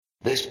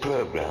This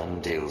program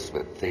deals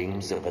with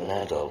themes of an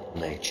adult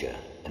nature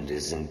and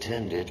is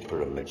intended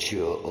for a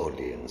mature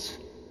audience.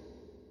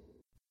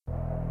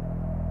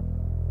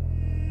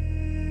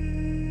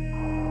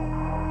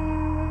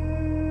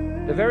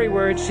 The very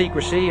word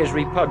secrecy is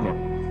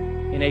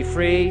repugnant in a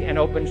free and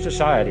open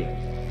society.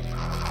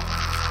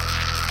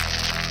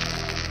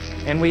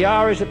 And we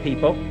are, as a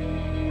people,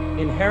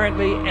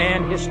 inherently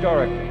and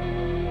historically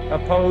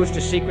opposed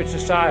to secret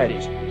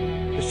societies,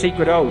 to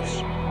secret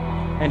oaths,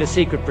 and to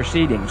secret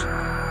proceedings.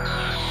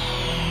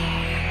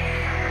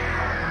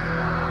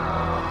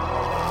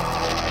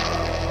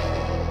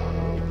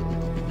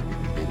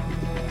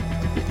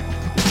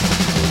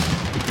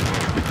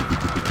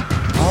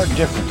 Our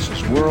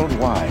differences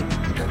worldwide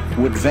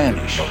would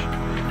vanish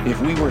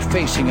if we were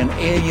facing an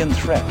alien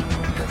threat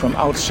from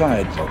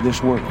outside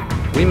this world.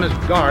 We must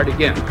guard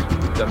against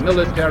the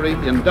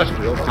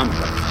military-industrial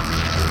complex.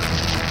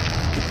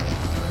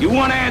 You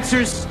want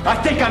answers? I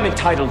think I'm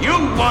entitled. You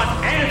want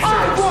answers?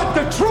 I want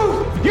the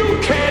truth! You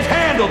can't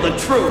handle the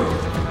truth!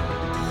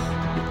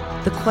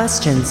 The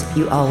questions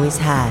you always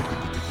had.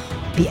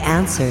 The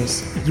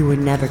answers you were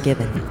never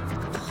given.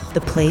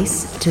 The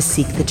place to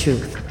seek the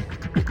truth.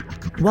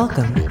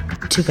 Welcome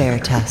to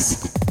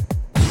Veritas.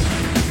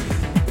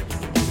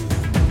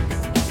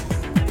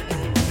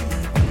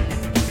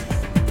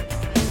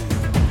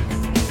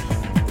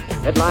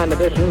 Headline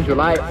edition,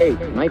 July 8,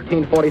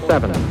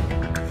 1947.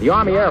 The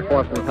Army Air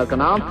Forces has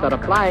announced that a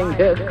flying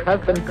disc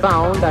has been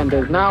found and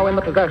is now in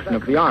the possession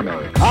of the Army.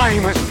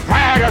 I'm as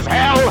mad as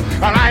hell,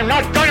 and I'm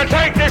not going to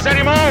take this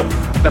anymore!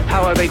 The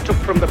power they took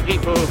from the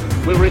people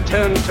will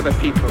return to the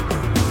people.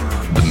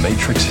 The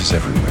Matrix is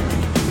everywhere.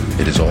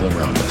 It is all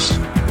around us.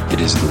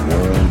 It is the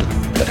world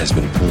that has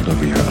been pulled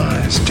over your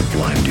eyes to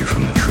blind you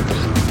from the truth.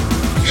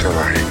 Shall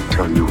I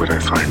tell you what I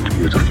find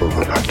beautiful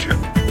about you?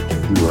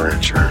 You are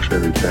at your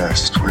very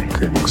best when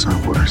things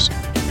are worse.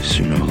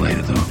 Sooner or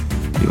later, though,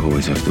 you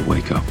always have to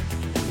wake up.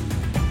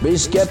 Be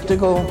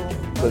skeptical,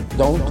 but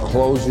don't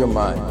close your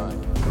mind.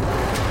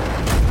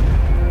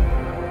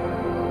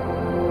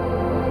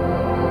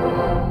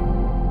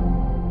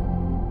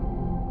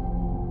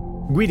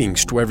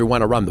 Greetings to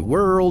everyone around the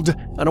world,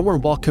 and a warm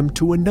welcome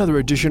to another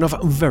edition of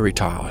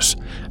Veritas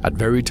at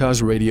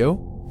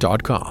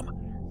veritasradio.com.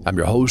 I'm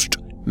your host,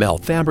 Mel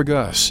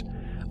Thambergus,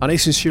 and I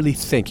sincerely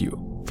thank you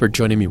for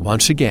joining me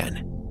once again.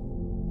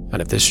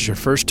 And if this is your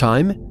first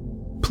time,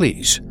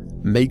 please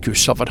make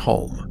yourself at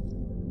home.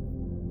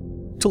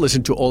 To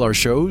listen to all our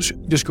shows,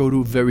 just go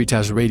to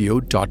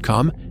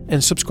veritasradio.com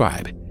and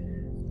subscribe.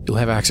 You'll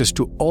have access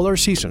to all our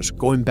seasons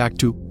going back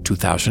to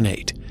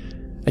 2008,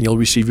 and you'll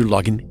receive your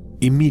login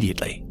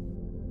immediately.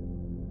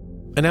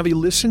 And have you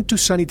listened to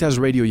Sanitas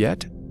Radio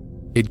yet?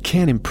 It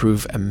can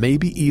improve and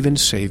maybe even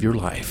save your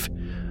life,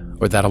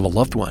 or that of a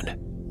loved one.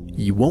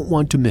 You won't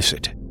want to miss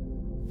it.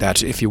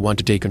 That's if you want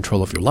to take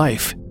control of your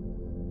life.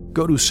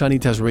 Go to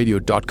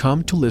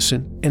sanitasradio.com to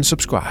listen and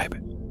subscribe.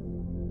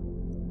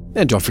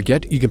 And don't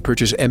forget, you can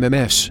purchase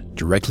MMS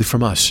directly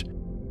from us,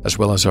 as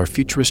well as our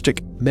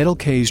futuristic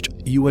metal-cased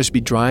USB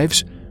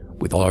drives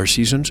with all our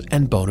seasons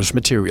and bonus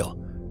material.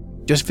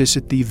 Just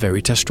visit the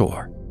Veritas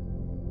store.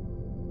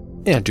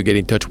 And to get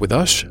in touch with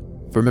us,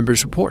 for member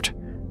support,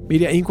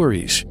 media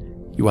inquiries,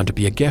 you want to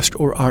be a guest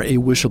or are a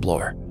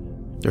whistleblower,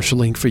 there's a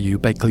link for you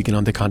by clicking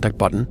on the contact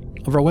button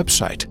of our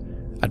website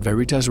at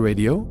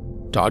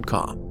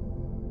veritasradio.com.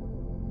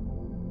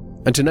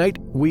 And tonight,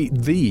 we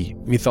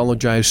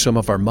mythologize some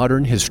of our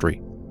modern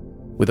history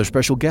with our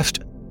special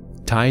guest,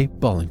 Ty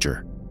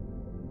Bollinger.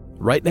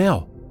 Right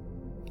now,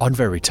 on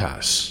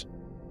Veritas.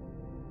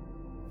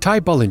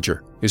 Ty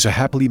Bollinger is a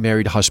happily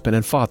married husband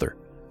and father,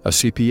 a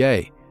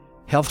CPA,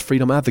 health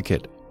freedom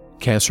advocate,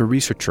 cancer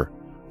researcher,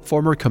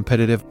 former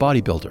competitive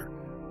bodybuilder,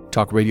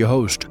 talk radio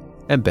host,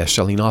 and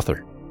best-selling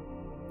author.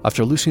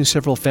 After losing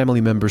several family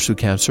members to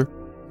cancer,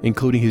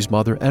 including his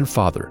mother and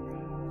father,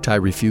 Ty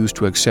refused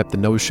to accept the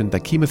notion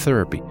that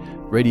chemotherapy,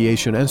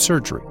 radiation, and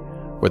surgery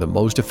were the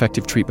most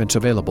effective treatments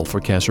available for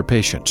cancer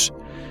patients.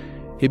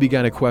 He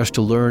began a quest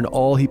to learn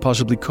all he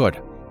possibly could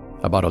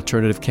about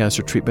alternative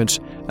cancer treatments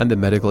and the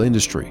medical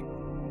industry.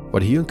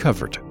 What he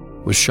uncovered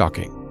was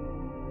shocking.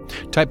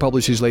 Ty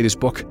published his latest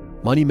book,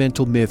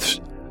 Monumental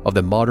Myths of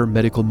the Modern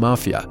Medical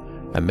Mafia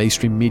and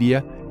Mainstream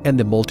Media and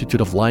the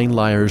Multitude of Lying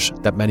Liars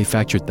that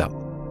Manufactured Them,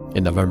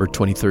 in November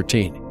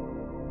 2013.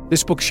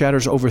 This book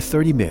shatters over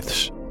 30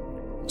 myths,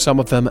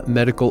 some of them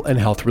medical and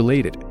health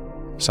related,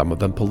 some of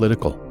them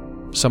political,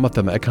 some of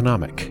them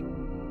economic.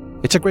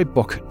 It's a great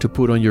book to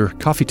put on your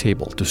coffee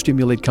table to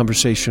stimulate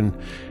conversation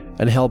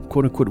and help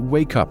quote-unquote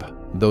wake up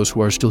those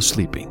who are still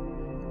sleeping.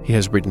 He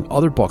has written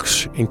other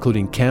books,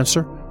 including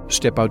Cancer,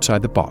 Step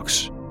Outside the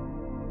Box.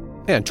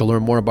 And to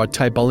learn more about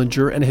Ty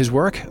Bollinger and his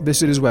work,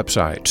 visit his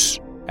websites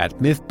at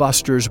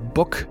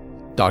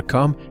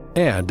mythbustersbook.com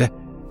and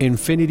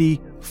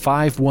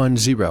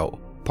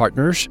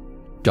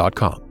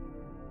infinity510partners.com.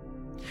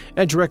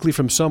 And directly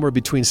from somewhere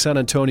between San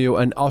Antonio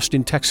and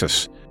Austin,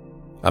 Texas,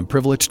 I'm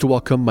privileged to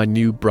welcome my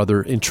new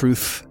brother in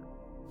truth,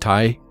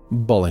 Ty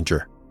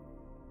Bollinger.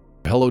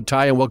 Hello,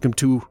 Ty, and welcome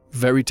to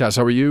Veritas.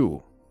 How are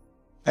you?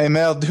 Hey,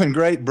 Mel, doing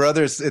great,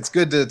 brother. It's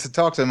good to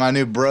talk to my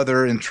new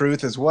brother in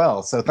truth as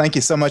well. So thank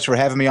you so much for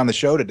having me on the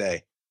show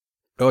today.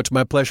 Oh, it's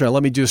my pleasure.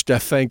 Let me just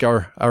thank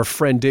our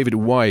friend David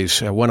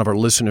Wise, one of our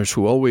listeners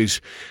who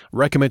always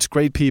recommends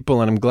great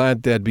people, and I'm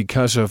glad that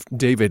because of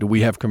David,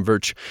 we have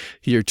Converge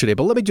here today.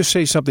 But let me just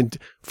say something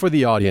for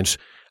the audience.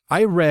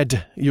 I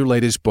read your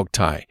latest book,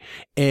 Ty,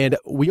 and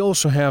we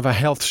also have a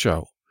health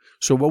show.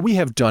 So what we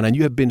have done, and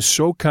you have been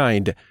so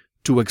kind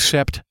to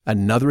accept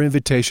another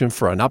invitation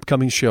for an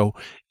upcoming show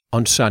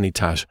on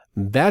Sanitas.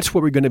 That's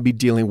what we're going to be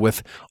dealing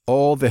with,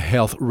 all the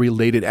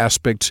health-related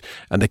aspects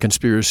and the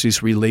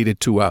conspiracies related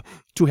to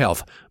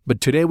health. But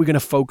today we're going to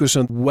focus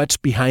on what's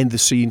behind the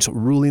scenes,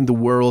 ruling the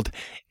world,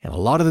 and a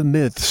lot of the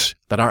myths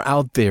that are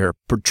out there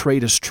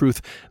portrayed as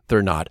truth,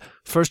 they're not.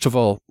 First of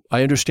all,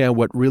 I understand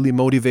what really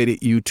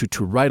motivated you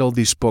to write all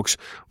these books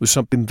was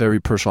something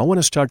very personal. I want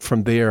to start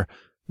from there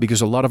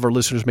because a lot of our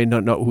listeners may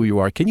not know who you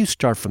are. Can you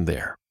start from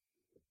there?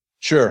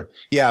 Sure.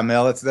 Yeah,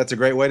 Mel, that's a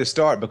great way to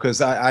start because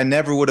I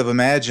never would have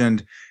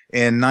imagined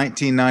in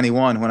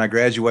 1991 when I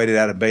graduated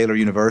out of Baylor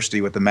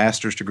University with a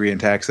master's degree in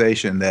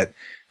taxation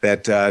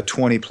that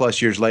 20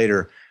 plus years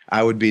later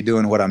I would be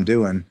doing what I'm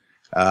doing.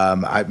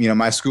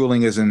 My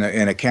schooling is in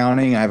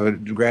accounting. I have a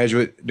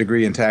graduate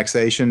degree in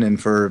taxation,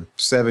 and for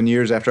 7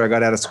 years after I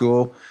got out of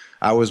school,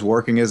 I was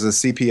working as a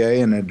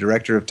CPA and a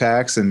director of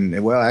tax,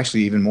 and well,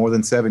 actually even more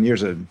than 7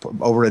 years,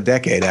 over a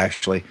decade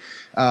actually.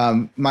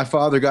 My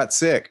father got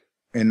sick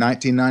in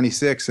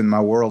 1996, and my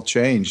world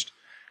changed.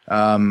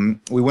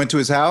 We went to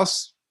his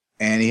house,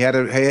 and he had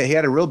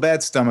a real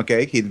bad stomach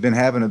ache. He'd been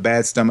having a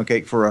bad stomach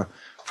ache for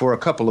a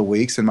couple of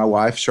weeks, and my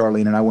wife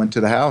Charlene and I went to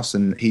the house,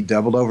 and he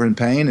doubled over in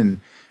pain, and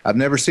I've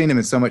never seen him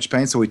in so much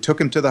pain. So we took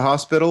him to the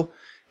hospital,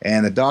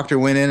 and the doctor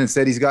went in and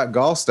said he's got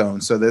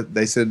gallstones. So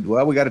they said,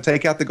 well, we got to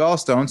take out the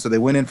gallstones. So they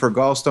went in for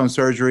gallstone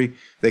surgery.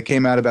 They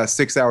came out about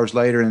 6 hours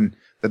later, and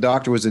the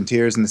doctor was in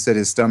tears and said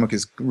his stomach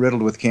is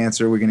riddled with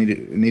cancer. We're going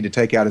to need to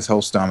take out his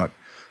whole stomach.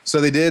 So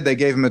they did. They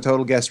gave him a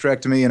total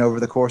gastrectomy, and over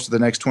the course of the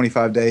next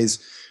 25 days,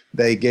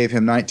 they gave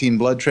him 19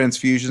 blood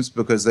transfusions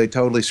because they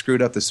totally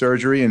screwed up the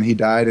surgery, and he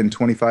died in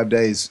 25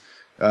 days.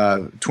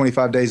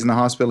 25 days in the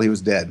hospital, he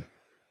was dead.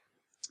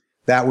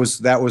 That was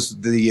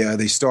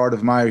the start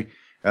of my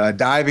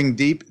diving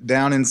deep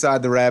down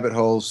inside the rabbit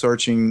hole,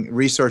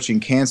 researching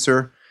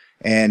cancer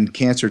and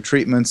cancer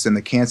treatments and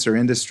the cancer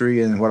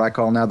industry and what I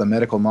call now the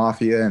medical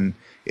mafia, and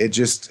it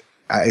just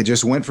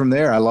went from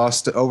there. I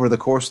lost, over the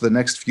course of the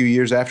next few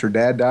years after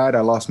Dad died,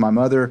 I lost my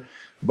mother,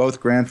 both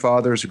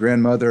grandfathers, a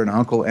grandmother, an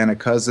uncle, and a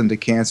cousin to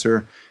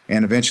cancer.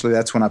 And eventually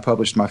that's when I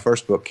published my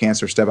first book,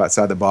 Cancer Step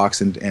Outside the Box,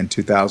 in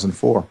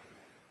 2004.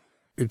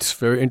 It's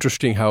very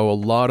interesting how a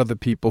lot of the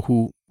people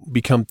who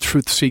become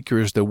truth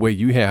seekers the way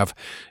you have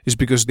is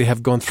because they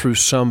have gone through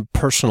some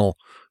personal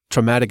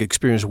traumatic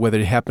experience, whether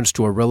it happens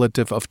to a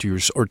relative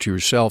or to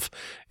yourself.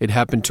 It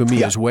happened to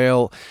me as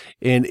well.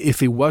 And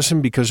if it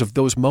wasn't because of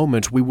those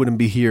moments, we wouldn't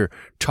be here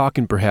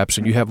talking perhaps,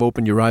 and you have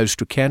opened your eyes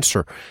to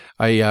cancer.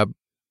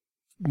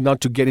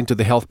 Not to get into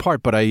the health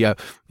part, but I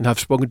have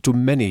spoken to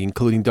many,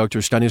 including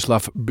Dr.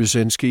 Stanislav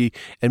Brzezinski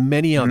and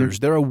many others.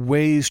 There are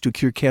ways to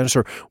cure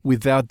cancer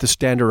without the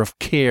standard of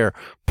care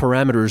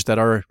parameters that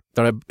are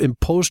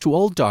imposed to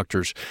all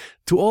doctors,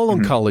 to all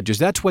oncologists.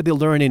 That's what they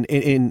learn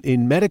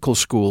in medical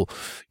school.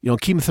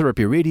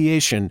 Chemotherapy,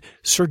 radiation,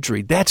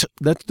 surgery.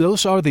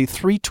 Those are the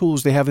three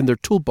tools they have in their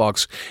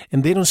toolbox,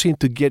 and they don't seem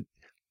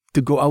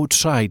to go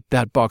outside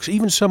that box.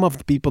 Even some of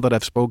the people that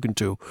I've spoken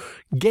to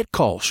get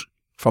calls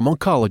from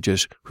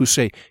oncologists who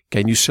say,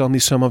 can you sell me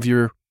some of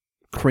your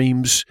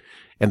creams?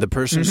 And the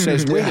person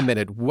says, wait a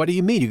minute, what do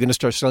you mean? You're going to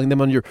start selling them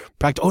on your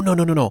practice? Oh,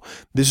 no.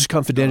 This is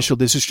confidential.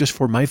 This is just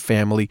for my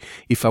family.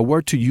 If I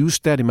were to use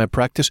that in my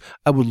practice,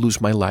 I would lose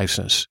my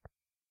license.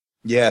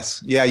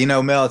 Yes.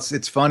 Yeah, Mel,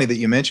 it's funny that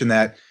you mentioned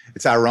that.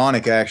 It's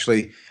ironic,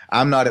 actually.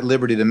 I'm not at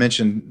liberty to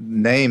mention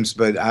names,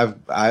 but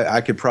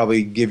I could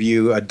probably give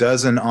you a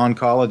dozen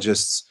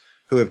oncologists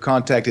who have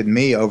contacted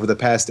me over the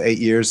past 8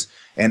 years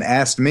and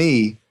asked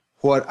me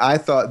what I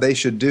thought they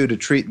should do to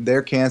treat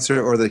their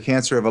cancer or the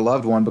cancer of a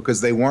loved one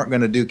because they weren't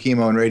going to do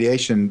chemo and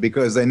radiation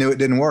because they knew it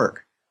didn't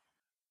work.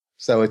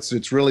 So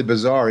it's really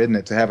bizarre, isn't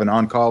it, to have an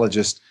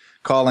oncologist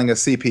calling a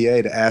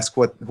CPA to ask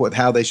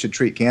how they should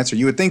treat cancer.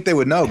 You would think they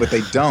would know, but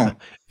they don't.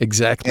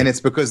 Exactly. And it's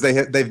because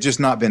they've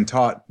just not been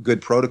taught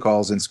good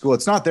protocols in school.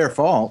 It's not their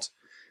fault.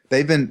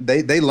 They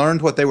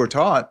learned what they were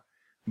taught.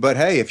 But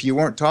hey, if you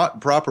weren't taught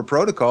proper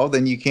protocol,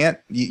 then you can't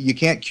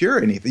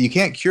cure anything. You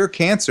can't cure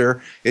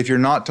cancer if you're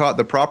not taught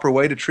the proper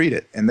way to treat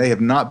it. And they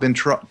have not been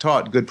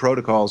taught good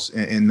protocols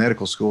in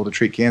medical school to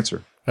treat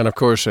cancer. And of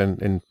course,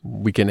 and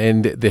we can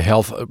end the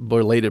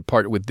health-related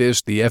part with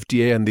this, the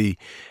FDA and the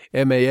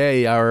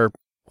MAA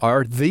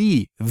are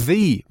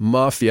the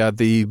mafia,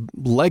 the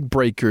leg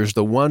breakers,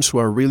 the ones who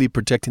are really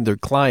protecting their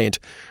client,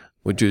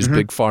 which is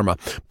Big Pharma.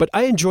 But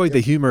I enjoy the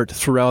humor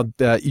throughout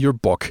your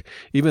book,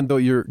 even though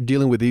you're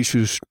dealing with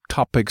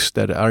topics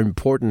that are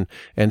important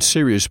and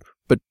serious.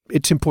 but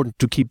it's important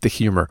to keep the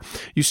humor.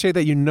 You say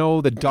that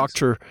the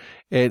doctor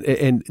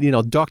and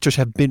doctors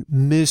have been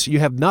you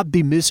have not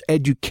been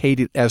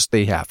miseducated as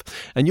they have.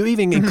 And you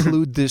even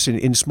include this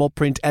in small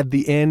print at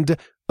the end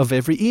of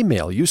every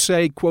email. You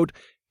say, quote,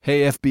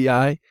 "Hey,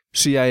 FBI,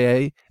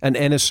 CIA, and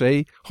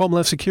NSA,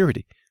 Homeland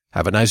Security,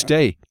 have a nice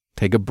day.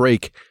 Take a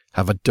break.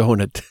 Have a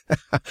donut."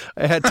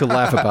 I had to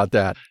laugh about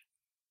that.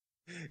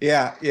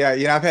 Yeah.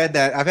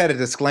 I've had a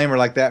disclaimer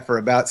like that for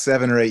about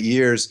 7 or 8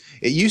 years.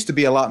 It used to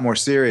be a lot more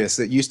serious.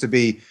 It used to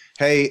be,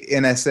 "Hey,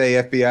 NSA,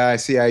 FBI,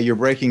 CIA, you're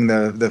breaking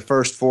the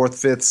first, fourth,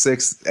 fifth,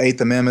 sixth,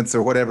 eighth amendments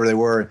or whatever they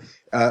were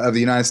of the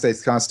United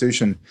States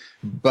Constitution."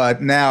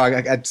 But now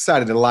I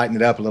decided to lighten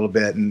it up a little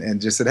bit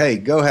and just said, "Hey,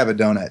 go have a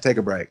donut. Take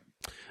a break."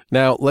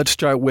 Now, let's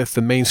start with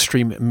the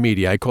mainstream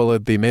media. I call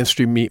it the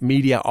mainstream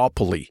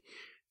mediaopoly.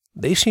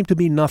 They seem to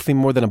be nothing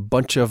more than a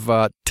bunch of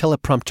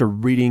teleprompter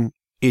reading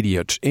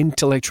idiots,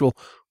 intellectual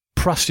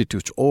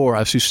prostitutes, or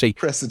as you say,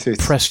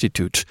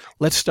 prostitutes.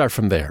 Let's start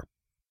from there.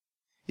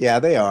 Yeah,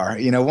 they are.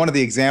 One of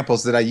the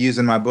examples that I use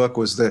in my book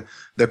was the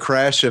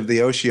crash of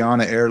the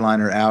Oceana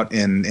airliner out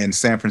in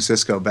San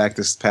Francisco back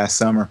this past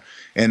summer.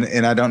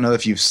 And I don't know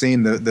if you've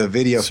seen the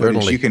video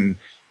footage. You can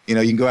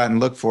go out and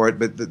look for it.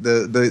 But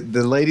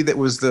the lady that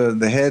was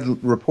the head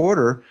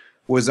reporter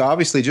was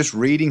obviously just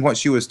reading what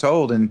she was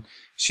told, and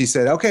she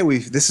said, "Okay,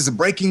 this is a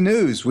breaking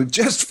news. We've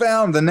just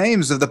found the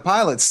names of the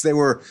pilots. They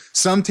were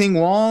Sum-Ting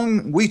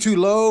Wong, Wee Tu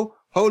Lo,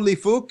 Ho Li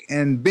Fook,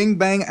 and Bing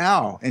Bang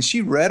Ao." And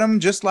she read them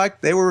just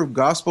like they were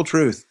gospel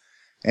truth.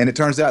 And it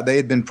turns out they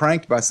had been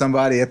pranked by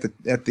somebody at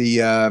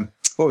the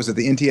what was it,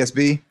 the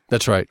NTSB?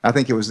 That's right. I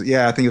think it was the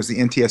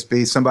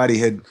NTSB. Somebody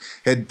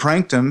had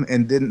pranked them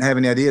and didn't have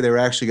any idea they were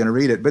actually going to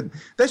read it. But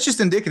that's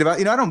just indicative.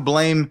 I don't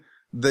blame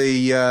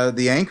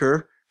the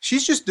anchor.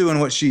 She's just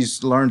doing what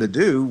she's learned to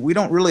do. We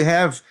don't really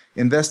have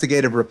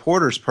investigative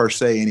reporters per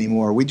se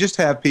anymore. We just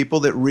have people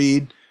that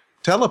read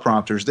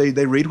teleprompters.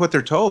 They read what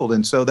they're told.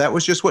 And so that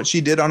was just what she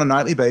did on a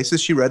nightly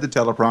basis. She read the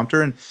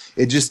teleprompter, and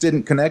it just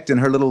didn't connect in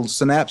her little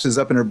synapses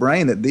up in her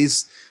brain that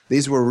these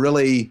were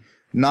really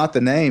not the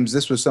names.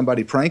 This was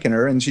somebody pranking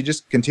her, and she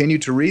just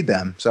continued to read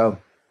them. So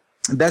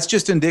that's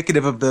just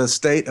indicative of the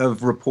state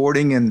of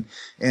reporting and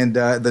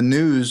the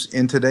news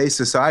in today's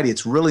society.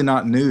 It's really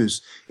not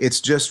news. It's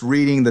just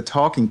reading the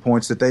talking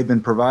points that they've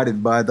been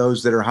provided by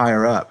those that are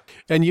higher up.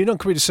 And you don't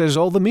criticize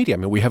all the media. I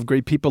mean, we have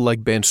great people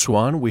like Ben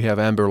Swan, we have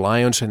Amber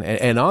Lyons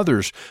and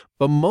others,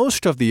 but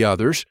most of the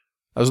others,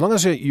 as long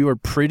as you are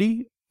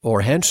pretty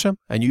or handsome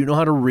and you know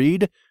how to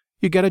read,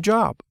 you get a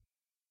job.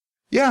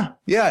 Yeah,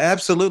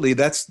 absolutely.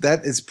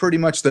 That is pretty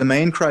much the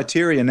main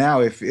criteria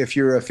now. If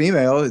you're a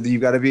female,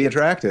 you've got to be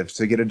attractive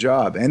to get a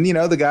job. And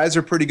the guys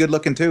are pretty good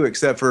looking too,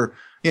 except for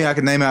I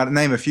can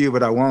name a few,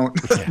 but I won't.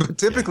 But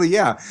typically,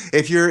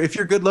 if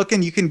you're good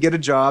looking, you can get a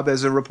job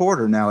as a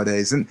reporter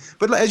nowadays.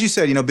 But as you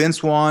said, Ben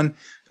Swan,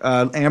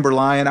 Amber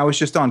Lyon. I was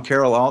just on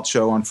Carol Alt's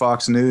show on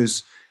Fox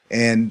News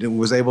and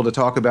was able to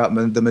talk about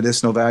the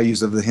medicinal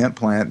values of the hemp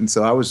plant. And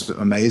so I was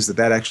amazed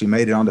that actually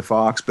made it onto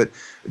Fox. But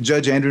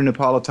Judge Andrew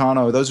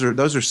Napolitano,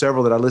 those are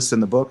several that I list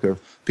in the book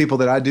of people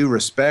that I do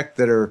respect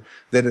that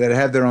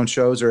have their own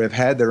shows or have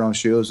had their own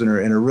shows and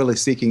are really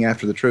seeking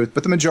after the truth.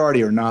 But the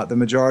majority are not. The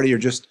majority are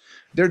just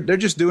they're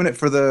just doing it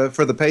for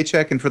the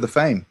paycheck and for the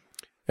fame.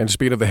 And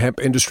speaking of the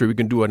hemp industry, we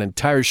can do an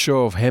entire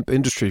show of hemp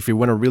industry. If you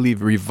want to really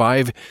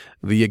revive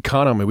the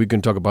economy, we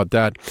can talk about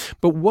that.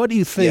 But what do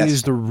you think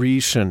is the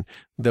reason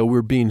that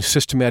we're being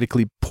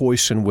systematically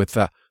poisoned with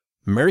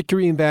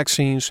mercury in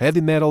vaccines,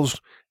 heavy metals,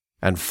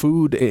 and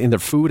food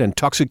and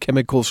toxic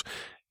chemicals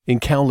in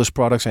countless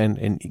products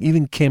and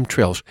even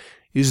chemtrails?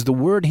 Is the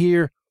word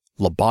here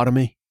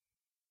lobotomy?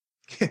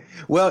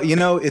 Well,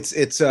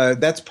 it's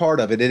that's part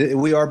of it.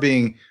 We are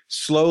being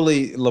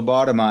slowly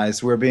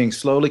lobotomized. We're being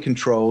slowly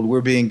controlled. We're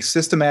being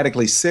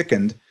systematically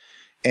sickened.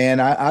 And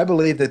I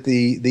believe that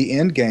the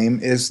end game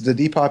is the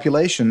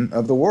depopulation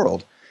of the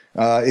world.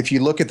 If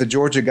you look at the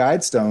Georgia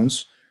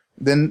Guidestones,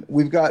 then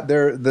we've got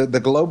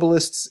the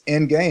globalists'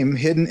 end game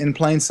hidden in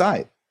plain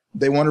sight.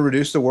 They want to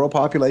reduce the world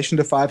population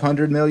to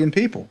 500 million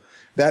people.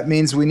 That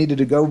means we needed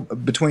to go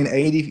between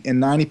 80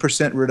 and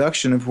 90%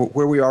 reduction of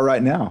where we are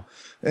right now.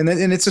 And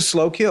it's a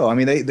slow kill. I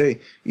mean,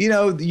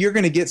 you're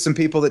going to get some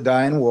people that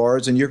die in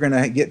wars, and you're going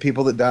to get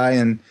people that die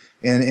in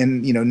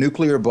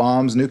nuclear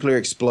bombs, nuclear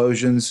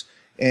explosions,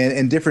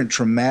 and different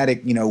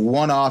traumatic,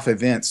 one-off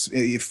events,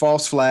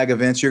 false flag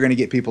events. You're going to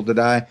get people to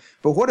die.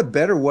 But what a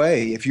better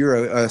way if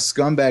you're a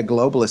scumbag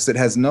globalist that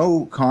has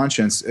no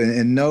conscience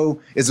and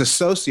is a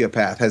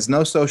sociopath, has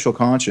no social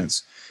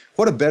conscience.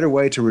 What a better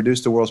way to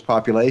reduce the world's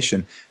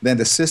population than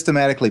to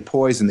systematically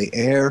poison the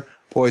air,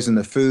 poison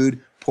the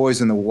food,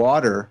 poison the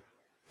water,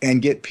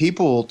 and get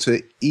people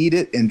to eat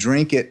it and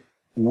drink it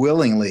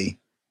willingly.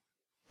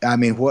 I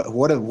mean,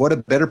 what a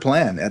better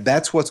plan.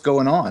 That's what's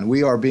going on.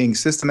 We are being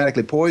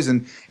systematically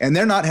poisoned, and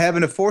they're not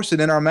having to force it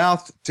in our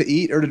mouth to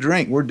eat or to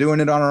drink. We're doing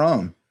it on our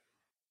own.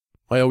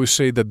 I always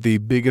say that the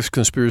biggest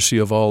conspiracy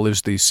of all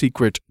is the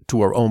secret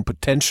to our own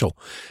potential.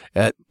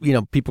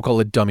 People call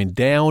it dumbing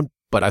down,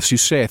 but as you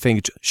say, I think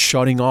it's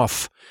shutting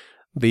off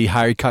the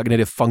higher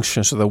cognitive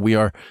functions so that we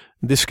are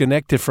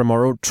disconnected from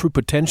our own true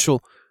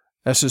potential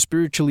as a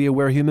spiritually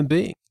aware human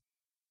being.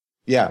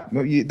 Yeah,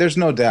 there's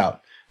no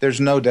doubt. There's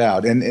no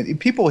doubt. And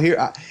people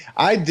here,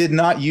 I did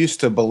not used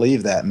to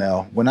believe that,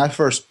 Mel. When I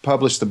first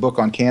published the book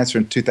on cancer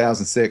in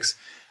 2006,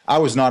 I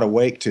was not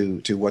awake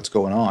to what's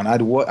going on.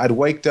 I'd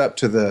waked up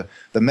to the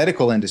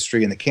medical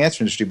industry and the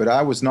cancer industry, but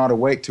I was not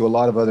awake to a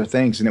lot of other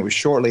things. And it was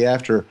shortly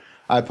after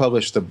I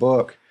published the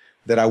book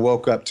that I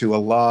woke up to a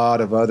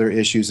lot of other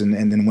issues and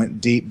then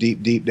went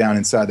deep down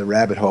inside the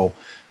rabbit hole.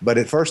 But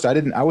at first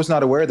I was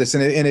not aware of this.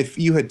 And if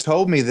you had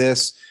told me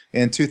this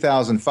in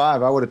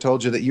 2005, I would have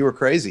told you that you were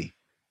crazy.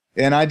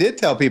 And I did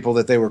tell people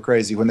that they were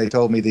crazy when they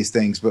told me these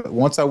things. But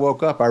once I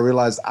woke up, I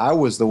realized I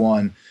was the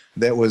one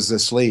that was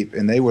asleep,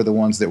 and they were the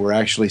ones that were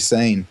actually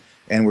sane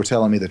and were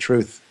telling me the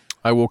truth.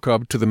 I woke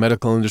up to the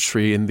medical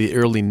industry in the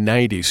early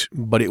 90s,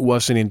 but it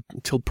wasn't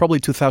until probably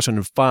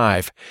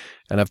 2005,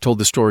 and I've told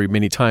the story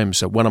many times,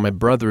 that one of my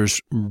brothers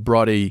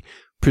brought a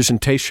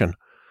presentation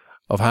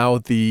of how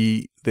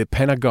the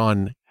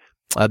Pentagon,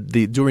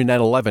 during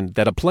 9/11,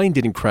 that a plane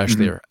didn't crash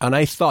there. And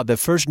I thought the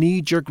first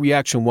knee-jerk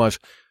reaction was,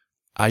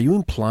 are you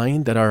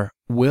implying that our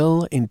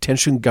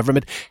well-intentioned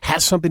government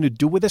has something to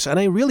do with this? And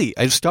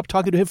I stopped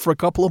talking to him for a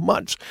couple of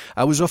months.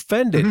 I was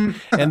offended.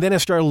 And then I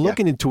started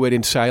looking into it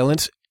in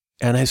silence,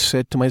 and I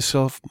said to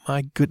myself,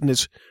 my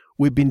goodness,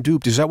 we've been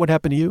duped. Is that what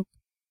happened to you?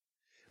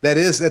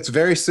 That's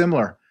very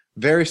similar.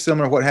 Very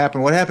similar to what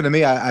happened. What happened to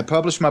me, I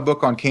published my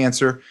book on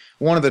cancer.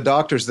 One of the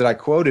doctors that I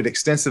quoted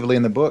extensively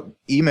in the book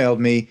emailed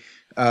me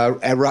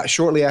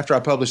shortly after I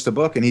published the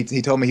book, and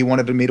he told me he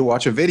wanted me to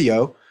watch a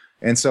video.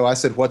 And so I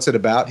said, what's it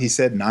about? He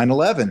said,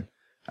 9/11.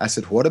 I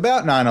said, what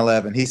about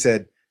 9/11? He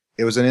said,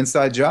 it was an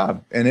inside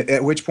job. And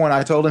at which point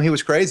I told him he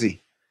was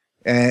crazy.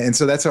 And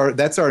so that's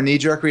our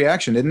knee-jerk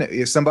reaction, isn't it?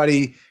 If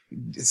somebody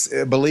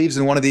believes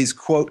in one of these,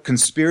 quote,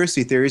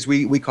 conspiracy theories,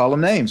 we call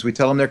them names. We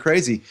tell them they're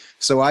crazy.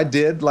 So I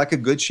did like a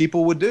good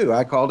sheeple would do.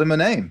 I called him a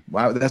name.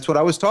 Wow, that's what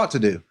I was taught to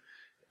do.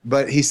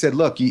 But he said,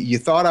 look, you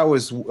thought I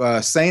was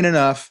sane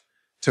enough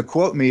to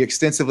quote me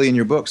extensively in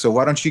your book, so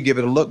why don't you give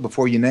it a look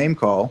before you name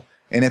call?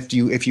 And if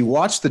you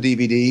watch the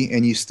DVD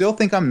and you still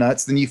think I'm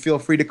nuts, then you feel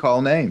free to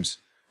call names.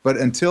 But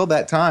until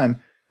that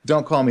time,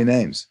 don't call me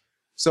names.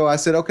 So I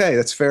said, okay,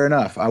 that's fair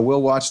enough. I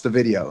will watch the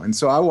video. And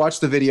so I watched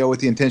the video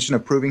with the intention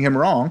of proving him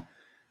wrong.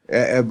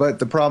 But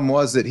the problem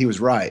was that he was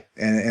right.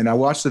 And I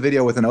watched the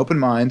video with an open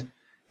mind,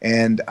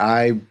 and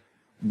I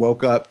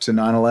woke up to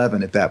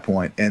 9/11 at that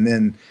point. And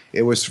then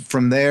it was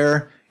from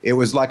there, it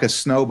was like a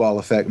snowball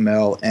effect,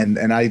 Mel.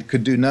 And I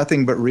could do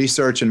nothing but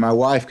research, and my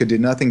wife could do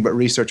nothing but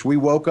research. We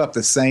woke up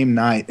the same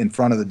night in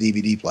front of the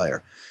DVD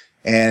player.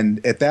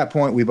 And at that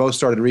point, we both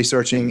started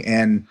researching,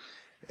 and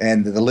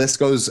the list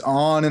goes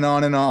on and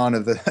on and on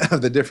of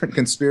the different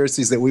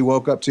conspiracies that we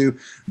woke up to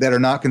that are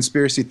not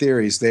conspiracy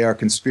theories. They are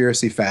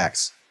conspiracy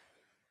facts.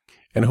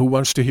 And who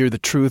wants to hear the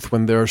truth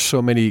when there are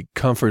so many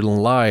comforting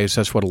lies?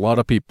 That's what a lot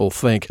of people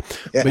think.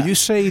 Yeah. But you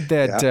say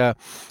that,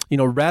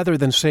 rather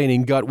than saying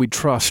in God we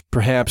trust,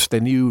 perhaps the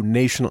new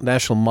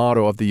national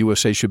motto of the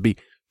USA should be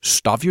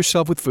stuff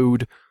yourself with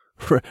food,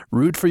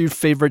 root for your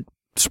favorite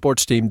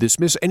sports team,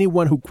 dismiss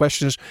anyone who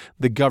questions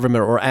the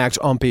government or acts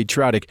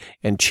unpatriotic,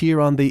 and cheer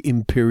on the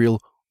imperial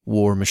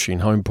war machine.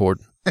 How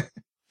important.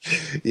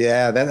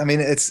 Yeah,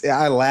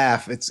 I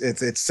laugh.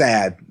 It's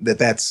sad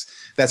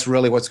that's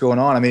really what's going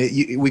on. I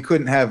mean, we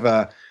couldn't have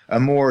a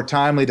more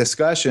timely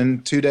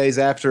discussion 2 days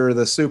after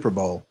the Super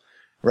Bowl,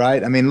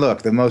 right? I mean,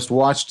 look, the most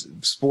watched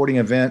sporting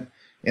event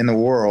in the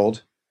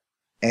world,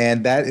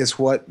 and that is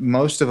what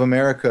most of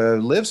America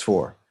lives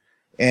for.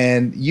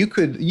 And you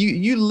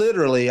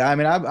literally,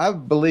 I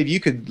believe you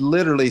could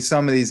literally,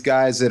 some of these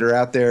guys that are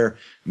out there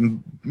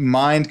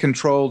mind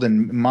controlled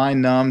and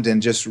mind numbed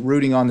and just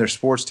rooting on their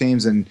sports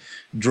teams and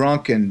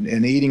drunk and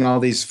eating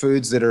all these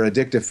foods that are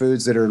addictive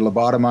foods that are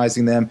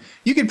lobotomizing them.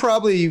 You could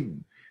probably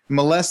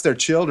molest their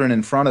children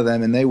in front of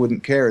them and they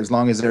wouldn't care as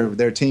long as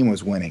their team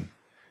was winning.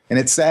 And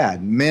it's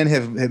sad.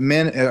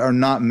 Men are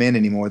not men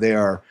anymore.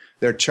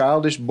 They're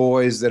childish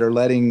boys that are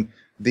letting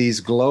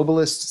these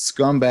globalist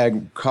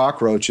scumbag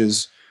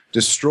cockroaches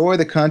destroy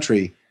the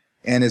country.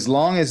 And as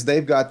long as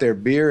they've got their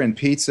beer and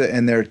pizza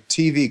and their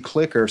TV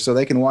clicker so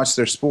they can watch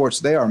their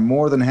sports, they are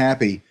more than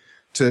happy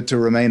to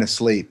remain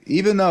asleep.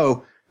 Even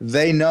though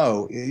they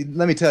know,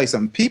 let me tell you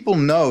something, people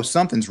know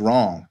something's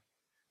wrong,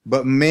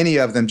 but many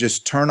of them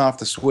just turn off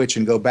the switch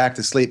and go back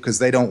to sleep because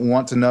they don't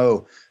want to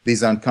know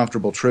these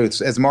uncomfortable truths.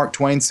 As Mark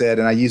Twain said,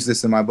 and I use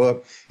this in my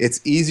book, it's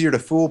easier to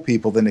fool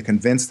people than to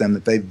convince them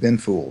that they've been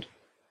fooled.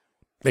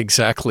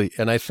 Exactly.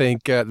 And I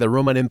think the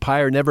Roman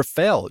Empire never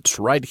fell. It's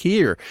right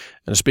here.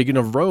 And speaking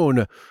of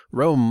Rome,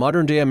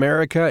 modern-day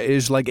America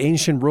is like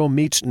ancient Rome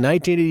meets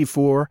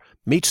 1984,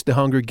 meets the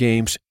Hunger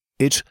Games.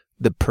 It's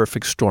the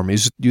perfect storm.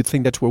 Do you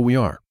think that's where we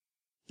are?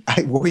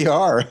 We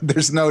are.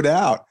 There's no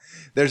doubt.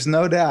 There's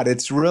no doubt.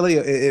 It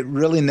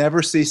really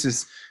never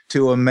ceases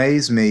to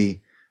amaze me,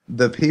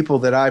 the people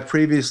that I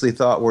previously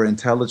thought were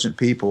intelligent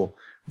people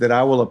that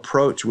I will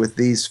approach with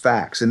these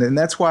facts. And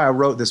that's why I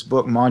wrote this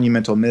book,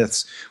 Monumental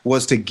Myths,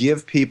 was to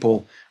give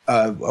people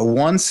a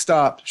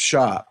one-stop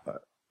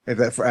shop.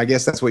 I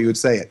guess that's what you would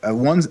say it.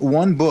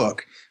 One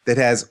book that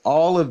has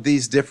all of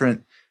these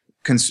different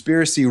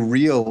conspiracy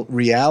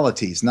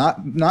realities,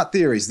 not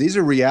theories. These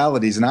are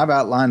realities, and I've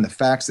outlined the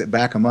facts that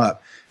back them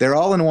up. They're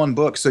all in one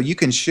book, so you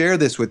can share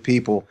this with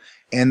people,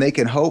 and they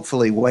can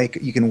hopefully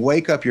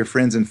wake up your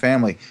friends and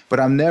family. But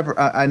I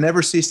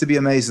never cease to be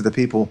amazed at the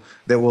people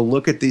that will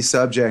look at these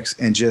subjects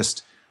and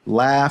just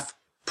laugh,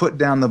 put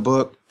down the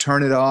book,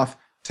 turn it off,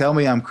 tell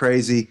me I'm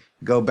crazy,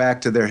 go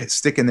back to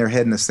sticking their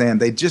head in the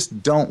sand. They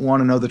just don't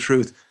want to know the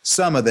truth.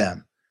 Some of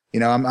them,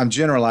 I'm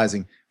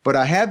generalizing. But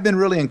I have been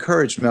really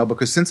encouraged, Mel,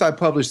 because since I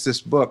published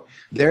this book,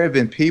 there have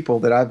been people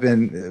that I've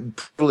been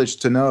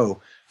privileged to know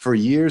for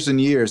years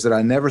and years that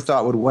I never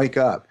thought would wake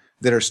up,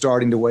 that are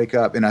starting to wake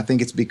up. And I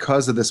think it's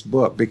because of this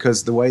book,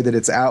 because the way that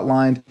it's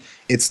outlined,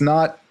 it's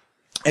not,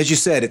 as you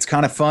said, it's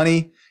kind of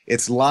funny,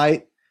 it's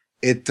light.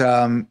 It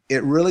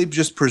really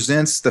just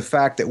presents the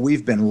fact that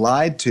we've been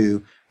lied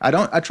to.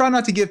 I try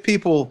not to give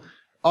people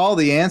all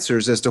the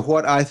answers as to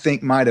what I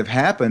think might have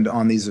happened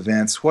on these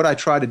events. What I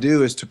try to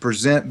do is to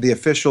present the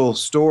official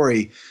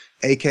story,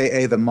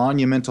 aka the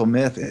monumental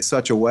myth, in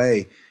such a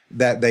way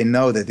that they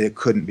know that it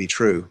couldn't be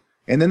true.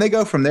 And then they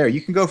go from there.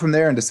 You can go from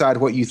there and decide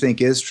what you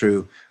think is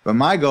true. But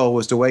my goal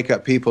was to wake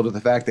up people to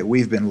the fact that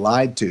we've been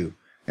lied to.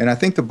 And I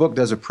think the book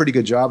does a pretty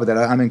good job of that.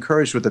 I'm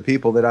encouraged with the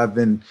people that I've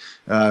been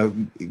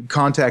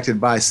contacted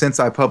by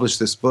since I published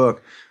this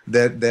book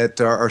that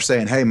are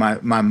saying, hey, my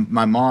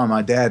mom,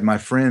 my dad, my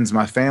friends,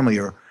 my family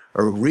are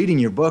reading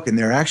your book, and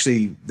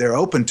they're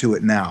open to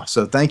it now.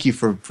 So thank you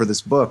for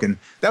this book. And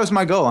that was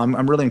my goal.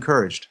 I'm really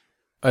encouraged.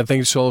 I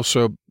think it's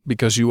also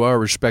because you are a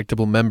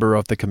respectable member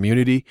of the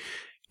community.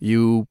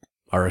 You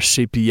are a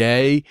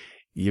CPA,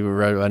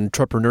 you're an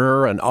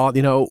entrepreneur, and all,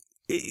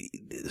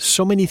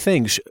 so many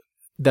things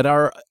that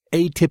are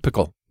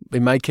atypical.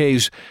 In my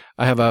case,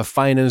 I have a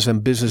finance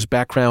and business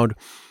background.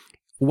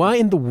 Why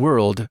in the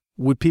world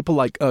would people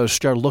like us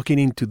start looking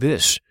into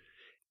this?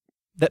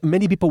 That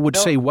many people would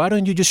say, why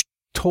don't you just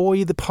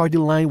toy the party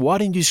line? Why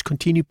don't you just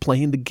continue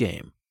playing the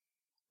game?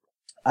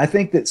 I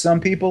think that some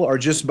people are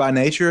just by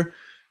nature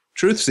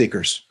truth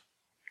seekers.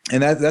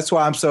 And that's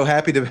why I'm so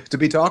happy to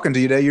be talking to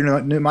you today.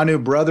 You're my new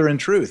brother in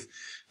truth.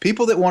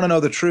 People that want to know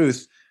the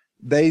truth,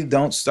 they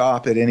don't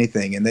stop at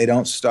anything, and they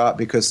don't stop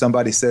because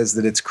somebody says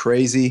that it's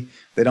crazy.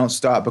 They don't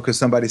stop because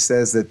somebody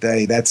says that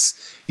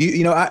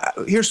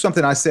here's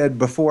something I said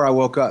before I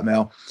woke up,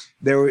 Mel.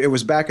 It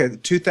was back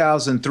at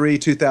 2003,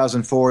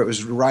 2004. It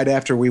was right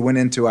after we went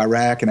into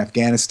Iraq and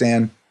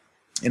Afghanistan.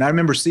 And I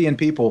remember seeing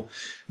people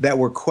that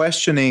were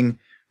questioning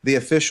the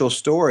official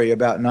story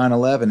about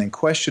 9/11 and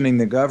questioning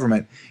the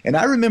government. And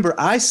I remember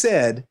I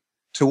said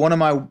to one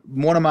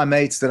of my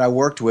mates that I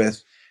worked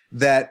with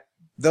that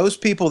those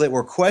people that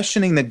were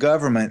questioning the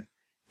government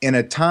in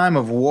a time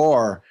of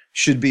war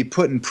should be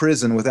put in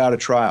prison without a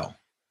trial.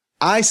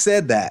 I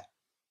said that.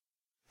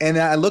 And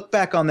I look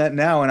back on that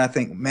now and I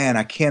think, man,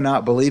 I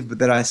cannot believe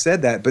that I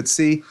said that. But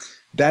see,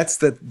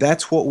 that's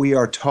what we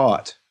are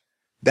taught.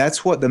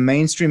 That's what the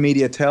mainstream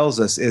media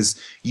tells us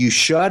is you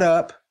shut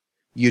up,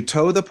 you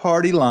toe the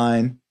party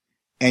line,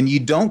 and you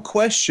don't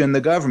question the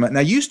government.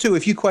 Now, used to,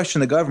 if you question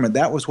the government,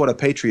 that was what a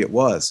patriot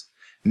was.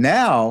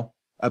 Now,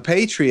 a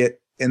patriot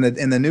in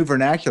the new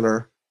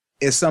vernacular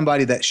is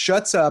somebody that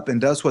shuts up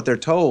and does what they're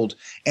told,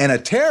 and a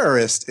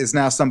terrorist is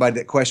now somebody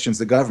that questions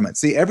the government.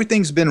 See,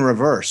 everything's been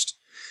reversed.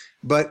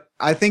 But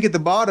I think at the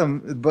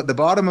bottom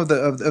of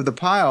the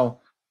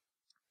pile,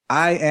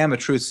 I am a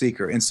truth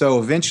seeker. And so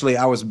eventually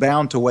I was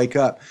bound to wake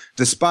up,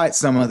 despite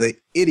some of the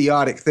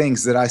idiotic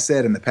things that I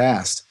said in the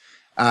past.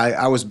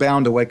 I was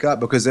bound to wake up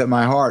because at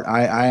my heart,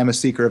 I am a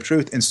seeker of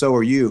truth, and so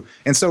are you,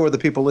 and so are the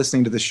people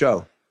listening to the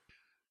show.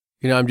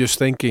 I'm just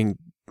thinking,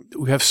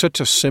 we have such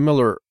a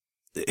similar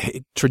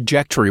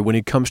trajectory when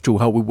it comes to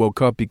how we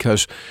woke up,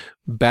 because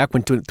back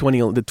when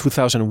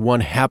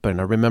 2001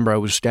 happened, I remember I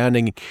was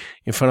standing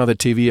in front of the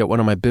TV at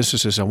one of my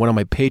businesses, and one of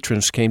my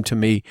patrons came to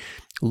me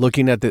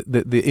looking at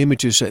the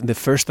images, and the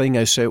first thing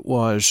I said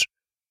was,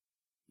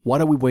 what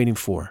are we waiting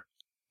for?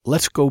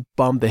 Let's go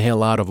bomb the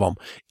hell out of them.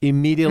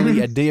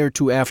 Immediately, a day or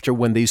two after,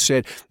 when they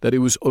said that it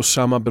was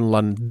Osama bin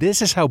Laden.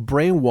 This is how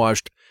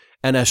brainwashed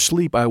and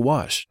asleep I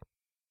was.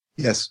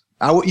 Yes.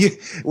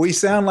 We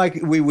sound like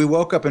we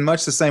woke up in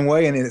much the same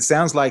way, and it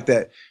sounds like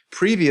that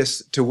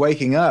previous to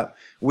waking up,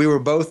 we were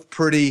both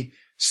pretty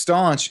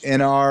staunch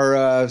in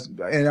our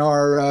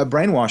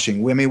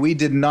brainwashing. I mean, we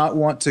did not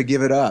want to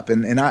give it up,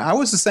 and I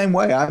was the same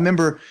way. I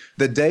remember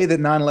the day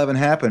that 9/11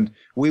 happened,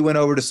 we went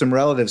over to some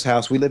relatives'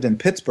 house. We lived in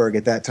Pittsburgh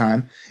at that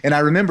time, and I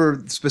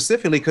remember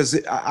specifically because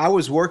I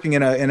was working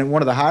in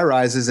one of the high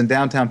rises in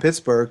downtown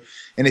Pittsburgh,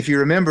 and if you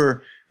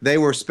remember, they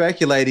were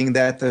speculating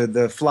that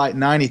the Flight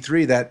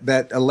 93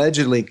 that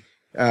allegedly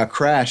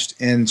crashed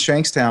in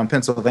Shankstown,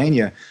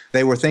 Pennsylvania,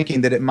 they were thinking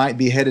that it might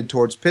be headed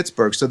towards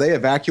Pittsburgh. So they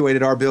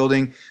evacuated our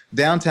building.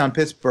 Downtown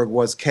Pittsburgh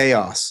was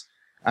chaos.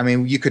 I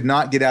mean, you could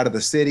not get out of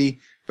the city.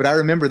 But I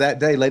remember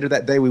later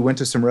that day, we went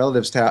to some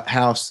relatives'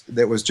 house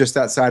that was just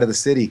outside of the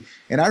city.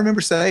 And I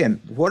remember saying,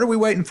 what are we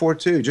waiting for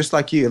too? Just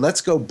like you,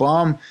 let's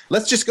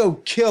just go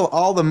kill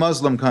all the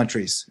Muslim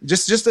countries.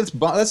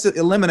 Let's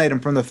eliminate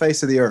them from the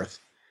face of the earth.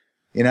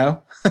 You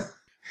know?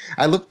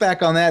 I look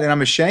back on that and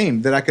I'm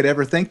ashamed that I could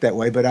ever think that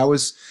way, but I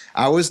was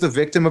the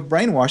victim of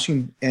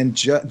brainwashing, and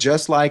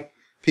just like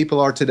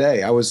people are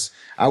today. I was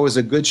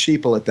a good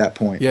sheeple at that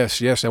point.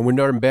 Yes, and we're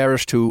not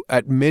embarrassed to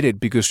admit it,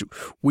 because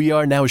we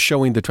are now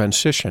showing the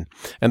transition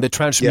and the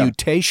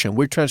transmutation. Yeah.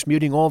 We're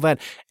transmuting all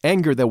that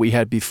anger that we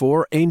had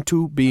before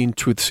into being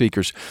truth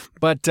seekers.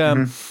 But,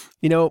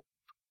 you know,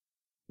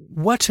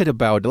 what's it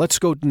about? Let's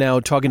go now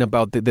talking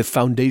about the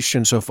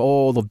foundations of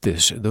all of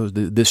this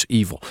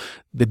evil.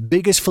 The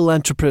biggest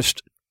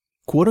philanthropist,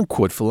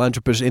 quote-unquote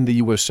philanthropist in the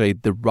USA,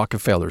 the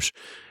Rockefellers.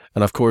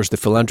 And of course, the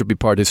philanthropy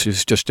part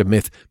is just a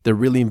myth. They're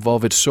really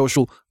involved in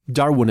social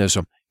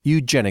Darwinism,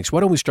 eugenics. Why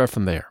don't we start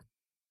from there?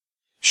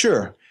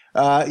 Sure.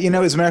 As a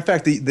matter of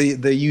fact,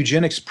 the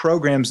eugenics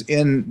programs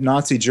in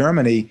Nazi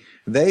Germany,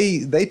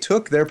 they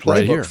took their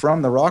playbook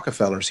from the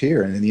Rockefellers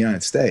here in the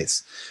United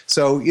States.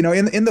 So,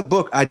 in the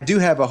book, I do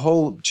have a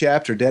whole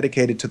chapter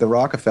dedicated to the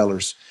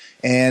Rockefellers.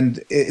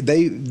 And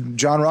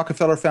John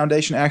Rockefeller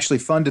Foundation actually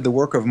funded the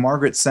work of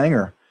Margaret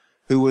Sanger,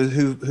 who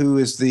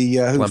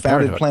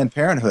founded Planned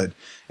Parenthood,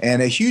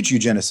 and a huge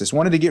eugenicist,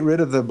 wanted to get rid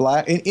of the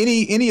black,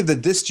 any of the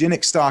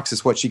dysgenic stocks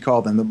is what she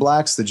called them, the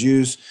blacks, the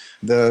Jews,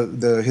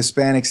 the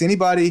Hispanics,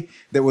 anybody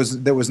that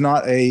was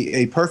not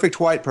a perfect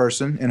white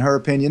person, in her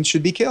opinion,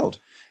 should be killed.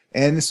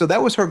 And so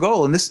that was her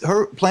goal. And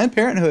her Planned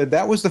Parenthood,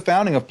 that was the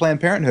founding of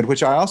Planned Parenthood,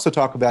 which I also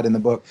talk about in the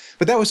book.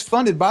 But that was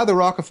funded by the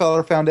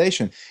Rockefeller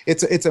Foundation.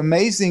 It's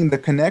amazing the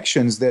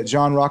connections that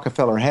John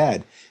Rockefeller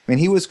had. I mean,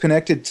 he was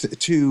connected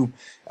to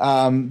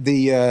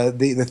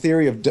the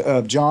theory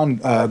of John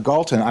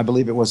Galton, I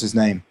believe it was his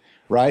name,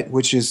 right?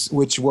 Which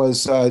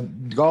was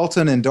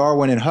Galton and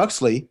Darwin and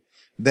Huxley.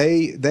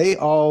 They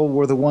all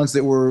were the ones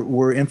that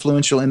were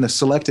influential in the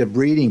selective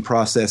breeding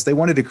process. They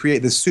wanted to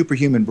create this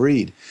superhuman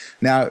breed.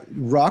 Now,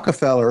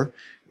 Rockefeller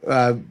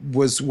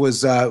was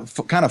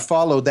kind of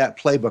followed that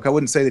playbook. I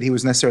wouldn't say that he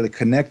was necessarily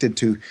connected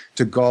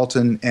to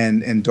Galton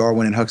and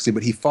Darwin and Huxley,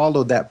 but he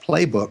followed that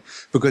playbook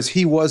because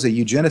he was a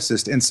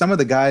eugenicist. And some of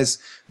the guys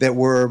that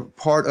were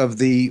part of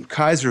the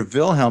Kaiser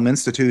Wilhelm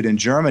Institute in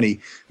Germany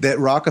that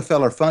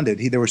Rockefeller funded,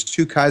 there was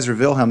 2 Kaiser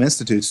Wilhelm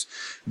Institutes.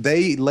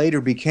 They later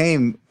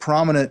became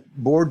prominent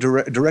board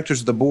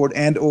directors of the board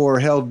and or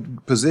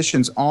held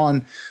positions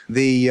on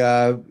the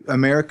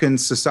American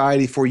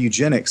Society for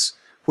Eugenics,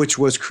 which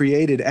was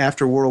created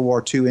after World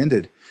War II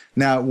ended.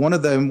 Now, one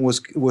of them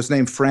was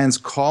named Franz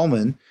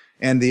Kallmann,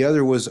 and the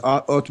other was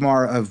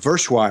Ottmar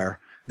Verschweier.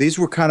 These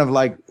were kind of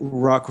like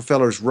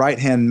Rockefeller's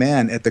right-hand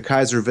man at the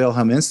Kaiser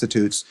Wilhelm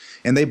Institutes,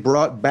 and they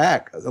brought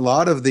back a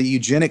lot of the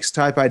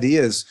eugenics-type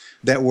ideas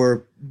that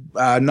were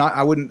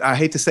I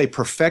hate to say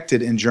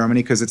perfected in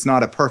Germany because it's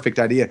not a perfect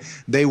idea.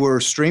 They were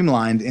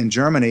streamlined in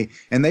Germany,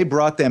 and they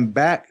brought them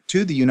back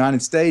to the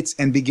United States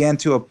and began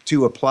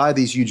to apply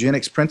these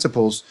eugenics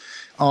principles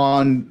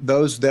on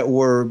those that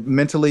were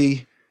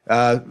mentally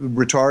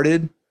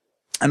retarded.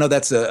 I know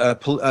that's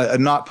a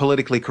not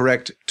politically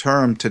correct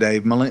term today,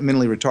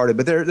 mentally retarded,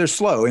 but they're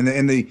slow in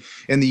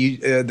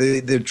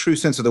the true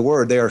sense of the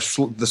word. They are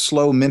the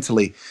slow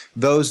mentally.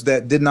 Those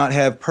that did not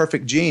have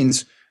perfect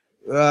genes.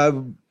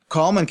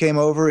 Kallman came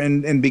over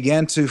and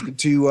began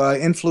to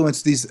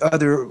influence these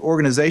other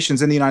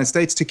organizations in the United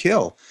States to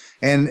kill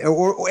and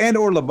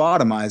or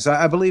lobotomize.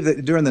 I believe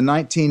that during the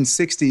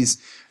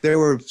 1960s there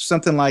were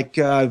something like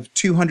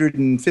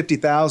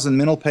 250,000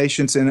 mental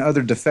patients and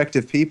other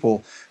defective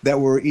people that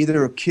were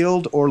either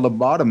killed or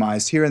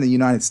lobotomized here in the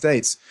United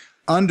States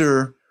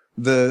under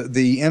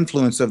the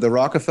influence of the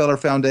Rockefeller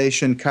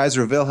Foundation,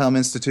 Kaiser Wilhelm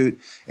Institute,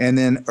 and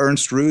then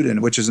Ernst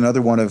Rudin, which is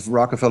another one of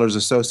Rockefeller's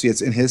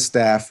associates in his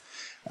staff.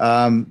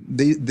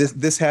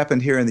 This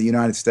happened here in the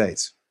United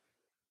States.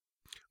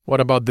 What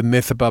about the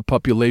myth about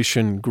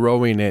population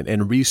growing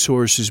and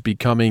resources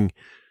becoming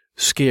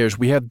scarce?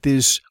 We have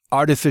this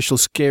artificial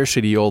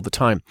scarcity all the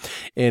time,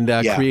 and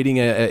creating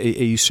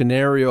a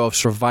scenario of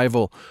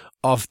survival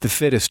of the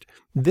fittest.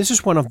 This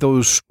is one of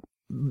those,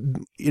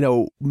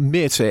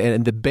 myths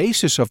and the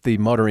basis of the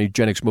modern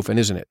eugenics movement,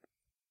 isn't it?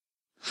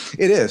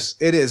 It is,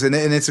 and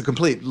it's a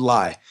complete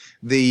lie.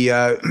 As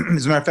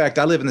a matter of fact,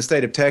 I live in the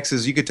state of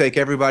Texas. You could take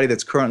everybody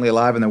that's currently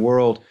alive in the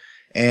world,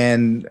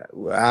 and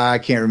I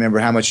can't remember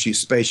how much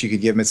space you could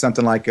give them. It's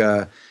something like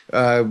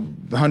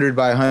 100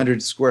 by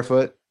 100 square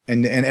foot,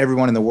 and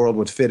everyone in the world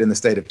would fit in the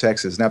state of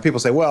Texas. Now, people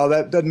say, well,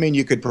 that doesn't mean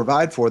you could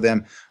provide for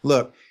them.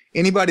 Look,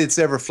 anybody that's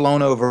ever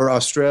flown over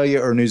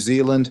Australia or New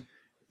Zealand,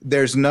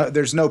 there's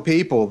no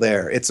people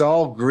there. It's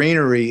all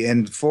greenery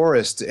and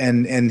forest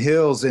and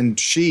hills and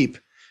sheep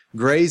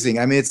grazing.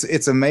 I mean,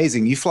 it's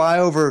amazing. You fly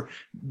over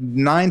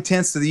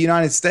 9/10 of the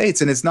United States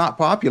and it's not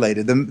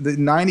populated. The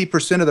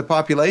 90% of the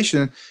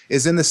population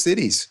is in the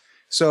cities.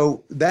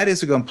 So that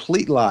is a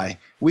complete lie.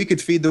 We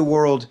could feed the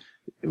world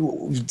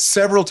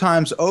several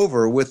times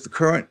over with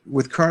current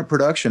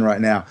production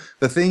right now.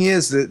 The thing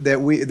is that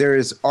there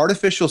is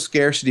artificial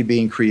scarcity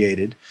being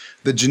created.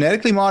 The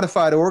genetically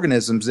modified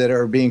organisms that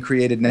are being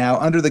created now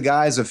under the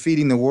guise of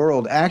feeding the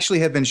world actually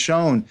have been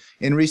shown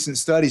in recent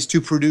studies to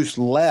produce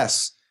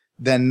less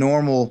than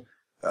normal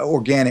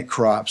organic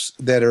crops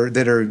that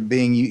are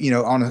being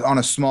on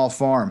a small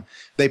farm.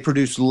 They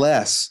produce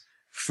less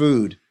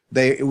food.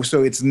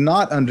 So it's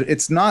not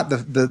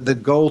the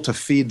goal to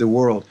feed the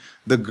world.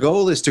 The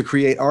goal is to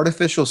create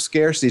artificial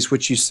scarcities,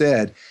 which you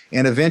said,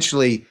 and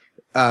eventually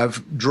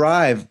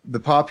drive the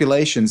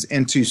populations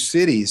into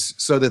cities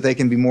so that they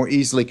can be more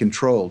easily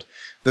controlled.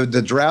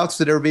 The droughts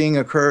that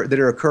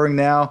are occurring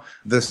now,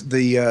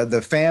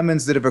 the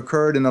famines that have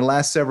occurred in the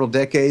last several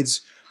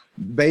decades,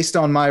 based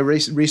on my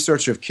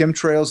research of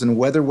chemtrails and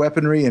weather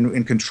weaponry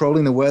and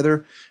controlling the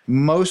weather,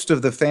 most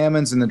of the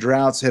famines and the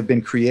droughts have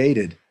been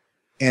created.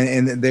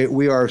 And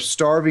we are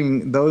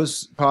starving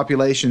those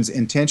populations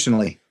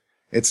intentionally.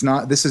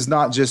 This is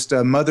not just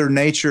Mother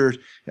Nature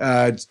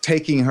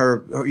taking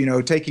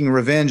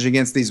revenge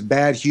against these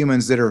bad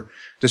humans that are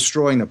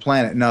destroying the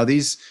planet. No,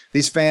 these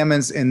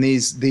famines and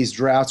these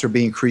droughts are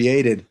being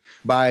created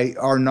by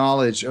our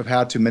knowledge of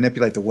how to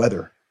manipulate the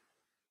weather.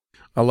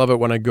 I love it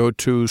when I go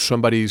to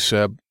somebody's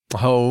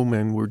home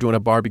and we're doing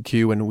a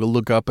barbecue and we'll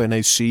look up and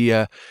I see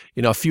a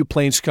few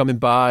planes coming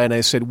by and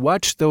I said,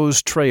 watch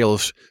those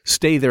trails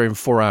stay there in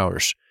 4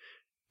 hours.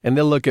 And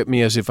they'll look at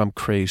me as if I'm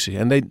crazy.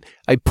 And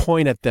I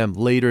point at them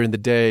later in the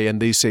day and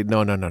they say,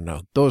 no,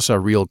 those are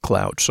real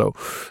clouds. So,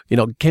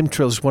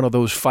 chemtrails is one of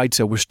those fights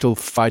that we're still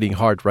fighting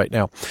hard right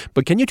now.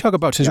 But can you talk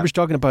about, since we're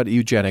talking about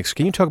eugenics,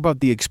 can you talk about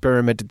the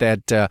experiment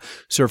that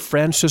Sir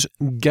Francis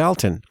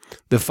Galton,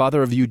 the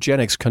father of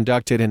eugenics,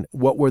 conducted, and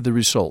what were the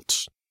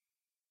results?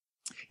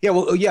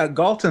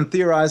 Galton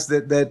theorized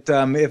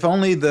that if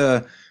only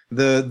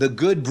the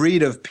good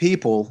breed of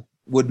people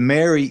would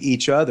marry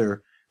each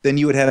other, then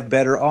you would have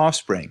better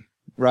offspring,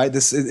 right?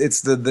 It's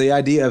the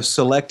idea of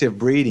selective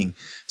breeding.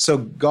 So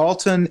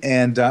Galton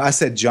and I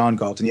said John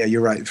Galton. Yeah,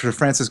 you're right. For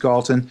Francis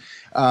Galton,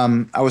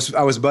 I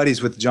was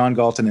buddies with John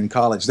Galton in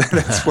college.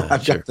 That's where I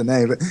got the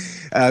name.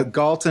 But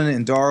Galton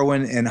and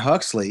Darwin and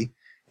Huxley.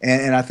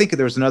 And I think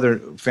there was another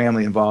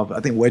family involved.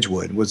 I think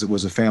Wedgwood was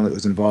a family that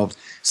was involved.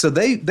 So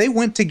they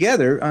went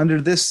together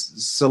under this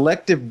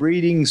selective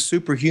breeding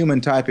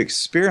superhuman type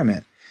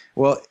experiment.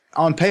 Well,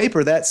 on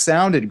paper, that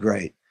sounded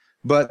great.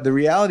 But the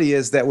reality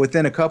is that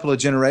within a couple of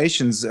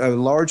generations, a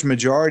large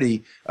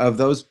majority of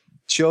those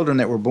children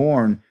that were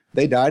born,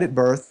 they died at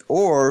birth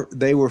or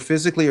they were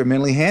physically or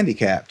mentally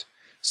handicapped.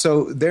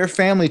 So their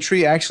family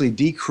tree actually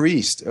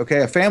decreased.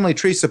 Okay, a family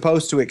tree is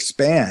supposed to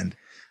expand.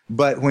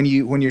 But when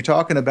you're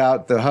talking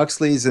about the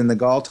Huxleys and the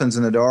Galtons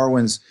and the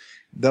Darwins,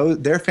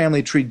 their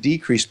family tree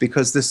decreased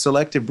because this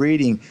selective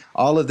breeding,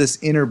 all of this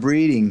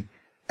interbreeding,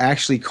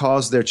 actually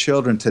caused their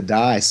children to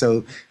die.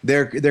 So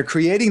they're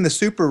creating the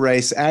super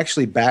race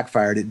actually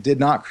backfired. It did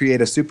not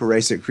create a super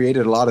race. It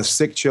created a lot of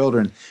sick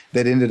children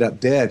that ended up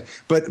dead.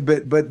 But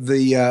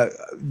the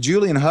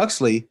Julian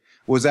Huxley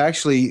was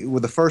actually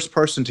the first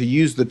person to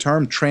use the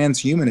term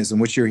transhumanism,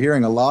 which you're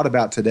hearing a lot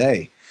about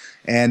today.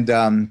 And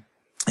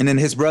then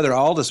his brother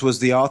Aldous was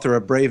the author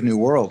of Brave New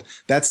World.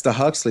 That's the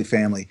Huxley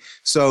family.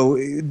 So,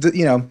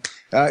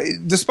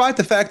 despite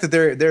the fact that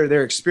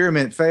their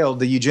experiment failed,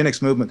 the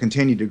eugenics movement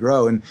continued to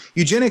grow. And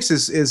eugenics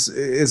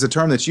is a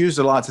term that's used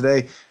a lot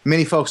today.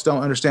 Many folks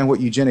don't understand what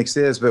eugenics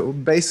is, but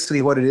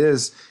basically what it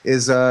is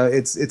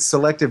it's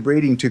selective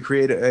breeding to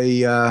create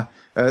a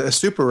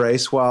super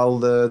race, while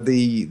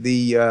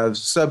the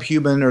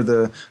subhuman or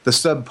the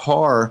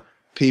subpar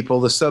people,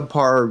 the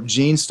subpar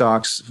gene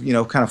stocks,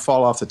 kind of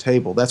fall off the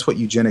table. That's what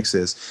eugenics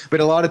is. But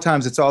a lot of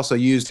times it's also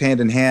used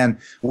hand in hand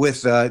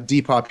with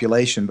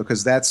depopulation,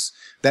 because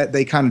that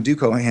they kind of do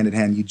go hand in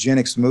hand.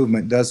 Eugenics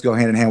movement does go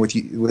hand in hand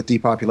with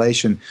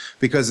depopulation,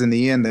 because in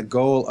the end, the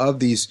goal of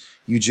these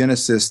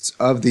eugenicists,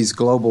 of these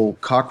global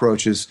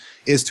cockroaches,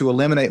 is to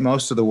eliminate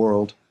most of the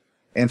world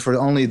and for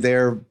only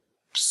their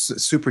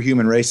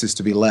superhuman races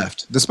to be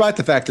left, despite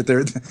the fact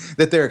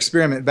that their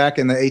experiment back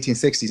in the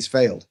 1860s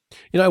failed.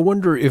 I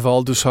wonder if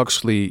Aldous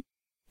Huxley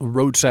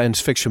wrote science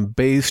fiction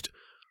based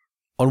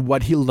on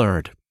what he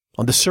learned,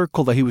 on the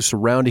circle that he was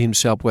surrounding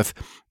himself with.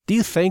 Do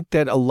you think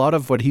that a lot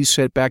of what he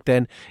said back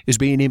then is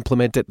being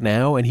implemented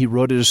now, and he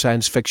wrote it as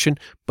science fiction,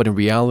 but in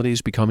reality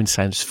is becoming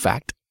science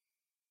fact?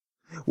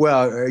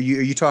 Well, are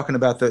you talking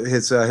about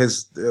his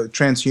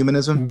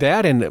transhumanism?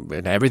 That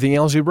and everything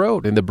else he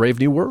wrote in the Brave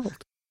New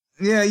World.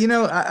 Yeah,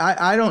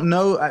 I don't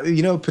know.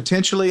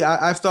 Potentially,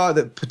 I've thought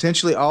that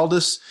potentially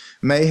Aldous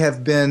may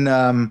have been,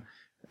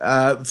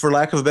 for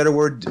lack of a better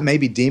word,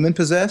 maybe demon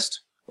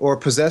possessed, or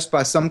possessed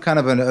by some kind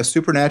of a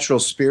supernatural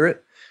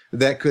spirit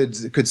that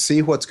could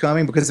see what's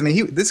coming. Because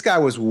this guy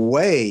was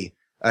way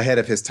ahead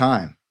of his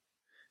time.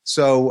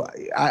 So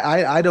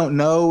I don't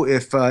know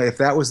if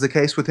that was the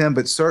case with him,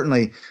 but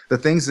certainly the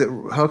things that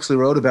Huxley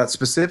wrote about,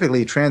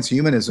 specifically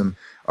transhumanism,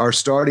 are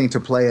starting to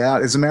play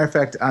out. As a matter of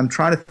fact, I'm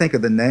trying to think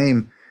of the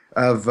name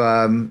of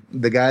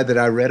the guy that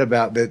I read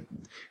about, that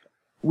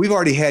we've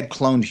already had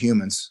cloned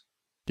humans.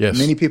 Yes.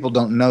 Many people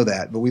don't know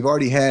that, but we've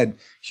already had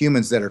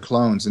humans that are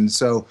clones. And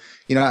so,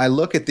 I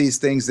look at these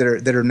things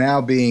that are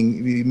now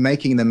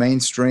making the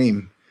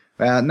mainstream,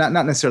 not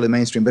necessarily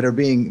mainstream, but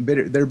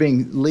they're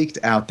being leaked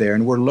out there,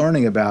 and we're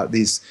learning about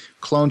these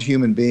cloned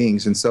human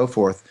beings and so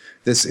forth.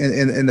 This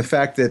and the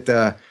fact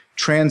that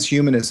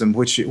transhumanism,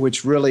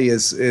 which really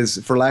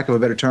is, for lack of a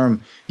better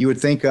term, you would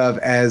think of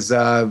as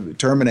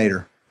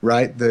Terminator,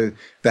 right? The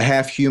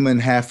half human,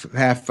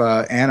 half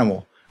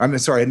animal. I'm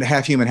sorry,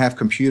 half human, half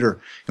computer,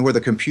 and where the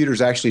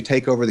computers actually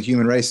take over the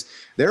human race.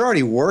 They're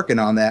already working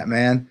on that,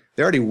 man.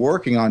 They're already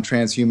working on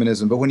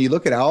transhumanism. But when you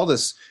look at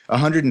Aldous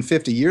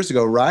 150 years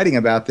ago writing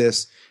about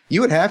this, you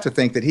would have to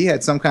think that he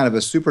had some kind of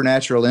a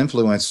supernatural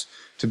influence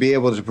to be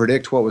able to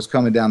predict what was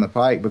coming down the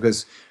pike,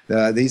 because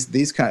they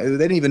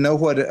didn't even know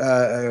what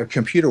a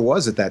computer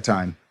was at that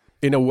time.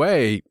 In a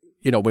way,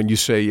 when you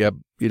say,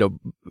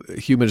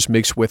 humans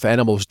mixed with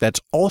animals,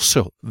 that's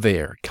also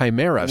there.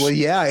 Chimeras. Well,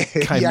 yeah.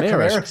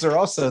 Chimeras are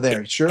also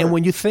there, sure. And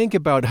when you think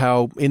about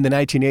how in the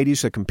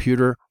 1980s, the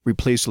computer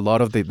replaced a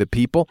lot of the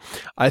people,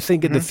 I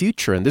think in the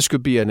future, and this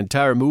could be an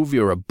entire movie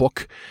or a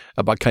book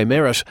about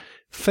chimeras,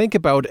 think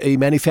about a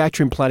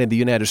manufacturing plant in the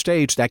United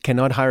States that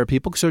cannot hire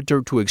people because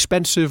they're too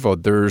expensive or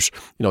there's,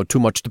 too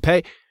much to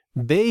pay.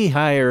 They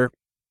hire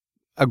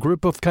a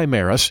group of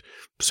chimeras,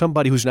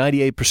 somebody who's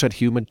 98%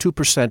 human,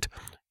 2%,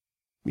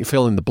 you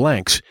fill in the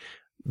blanks.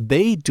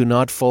 They do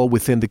not fall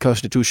within the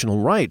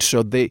constitutional rights,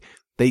 so they're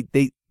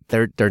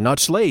not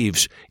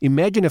slaves.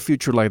 Imagine a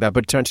future like that,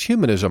 but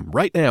transhumanism.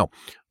 Right now,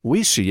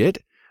 we see it.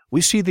 We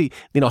see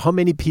how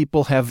many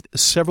people have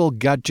several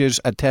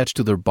gadgets attached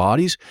to their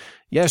bodies.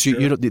 Yes,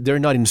 sure. They're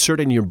not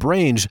inserted in your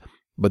brains,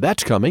 but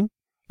that's coming.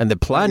 And the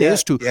plan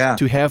is to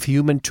have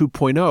human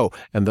 2.0,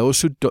 and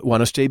those who don't want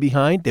to stay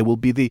behind, they will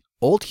be the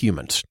old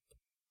humans.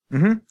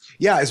 Mm-hmm.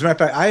 Yeah, as a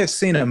matter of fact, I have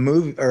seen a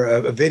movie or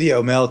a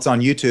video, Mel. It's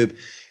on YouTube,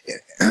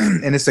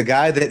 and it's a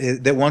guy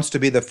that wants to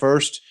be the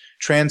first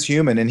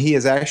transhuman, and he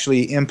has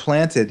actually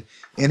implanted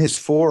in his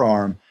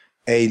forearm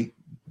a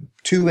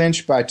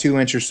 2-inch by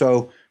 2-inch or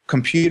so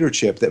computer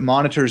chip that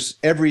monitors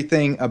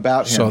everything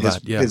about him.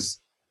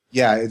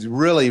 It's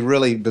really,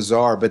 really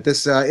bizarre, but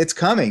this it's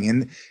coming.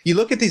 And you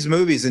look at these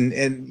movies,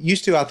 and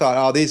used to I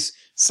thought, these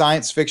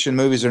science fiction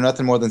movies are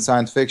nothing more than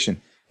science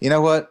fiction. You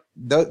know what?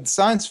 The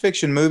science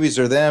fiction movies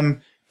are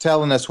them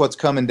telling us what's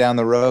coming down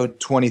the road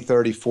 20,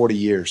 30, 40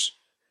 years.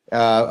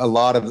 A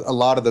lot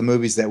of the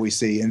movies that we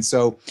see. And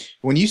so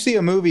when you see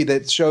a movie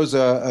that shows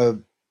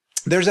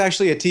there's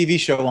actually a TV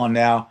show on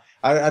now.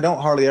 I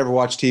don't hardly ever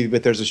watch TV,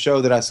 but there's a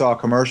show that I saw a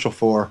commercial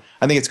for.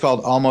 I think it's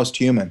called Almost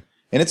Human.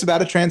 And it's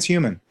about a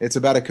transhuman. It's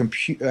about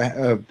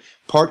a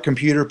part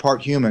computer,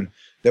 part human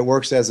that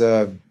works as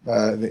a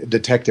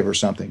detective or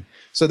something.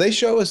 So they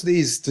show us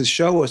these to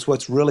show us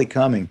what's really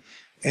coming.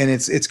 And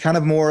it's kind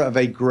of more of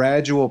a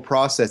gradual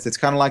process. It's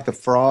kind of like the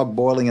frog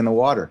boiling in the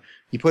water.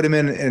 You put him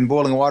in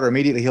boiling water,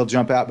 immediately he'll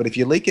jump out. But if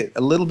you leak it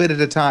a little bit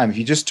at a time, if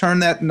you just turn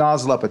that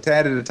nozzle up a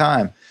tad at a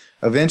time,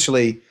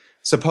 eventually,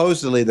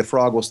 supposedly, the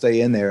frog will stay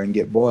in there and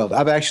get boiled.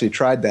 I've actually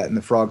tried that, and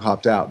the frog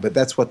hopped out. But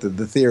that's what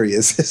the theory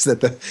is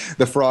that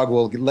the frog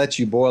will let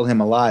you boil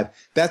him alive.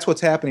 That's what's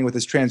happening with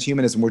this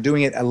transhumanism. We're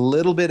doing it a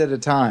little bit at a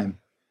time,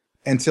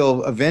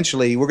 until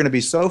eventually we're going to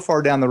be so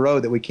far down the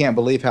road that we can't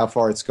believe how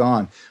far it's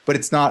gone. But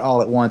it's not all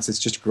at once. It's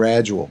just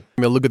gradual.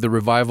 I mean, look at the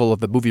revival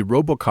of the movie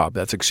RoboCop.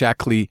 That's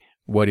exactly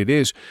what it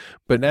is.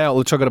 But now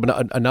let's talk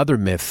about another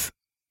myth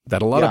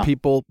that a lot of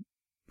people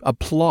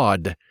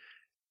applaud.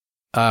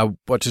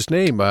 What's his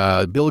name?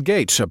 Bill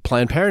Gates,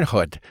 Planned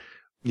Parenthood.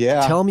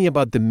 Yeah. Tell me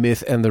about the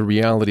myth and the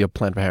reality of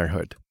Planned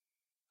Parenthood.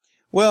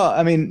 Well,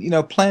 I mean,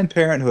 Planned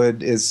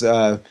Parenthood is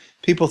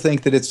people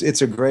think that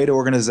it's a great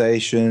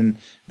organization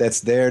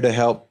that's there to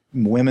help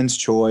women's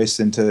choice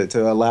and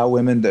to allow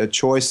women the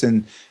choice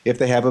in if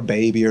they have a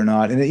baby or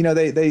not. And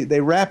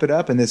they wrap it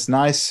up in this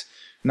nice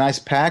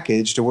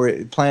package to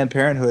where Planned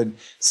Parenthood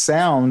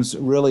sounds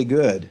really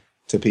good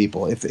to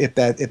people if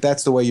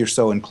that's the way you're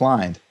so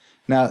inclined.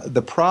 Now,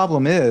 the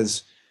problem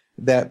is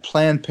that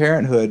Planned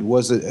Parenthood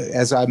was,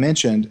 as I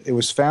mentioned, it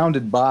was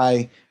founded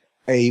by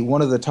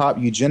one of the top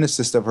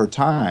eugenicists of her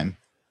time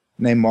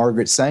named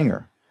Margaret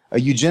Sanger, a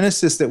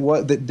eugenicist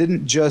that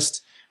didn't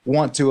just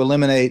want to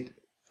eliminate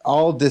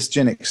all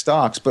dysgenic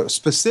stocks, but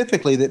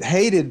specifically that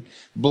hated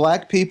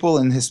black people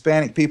and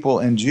Hispanic people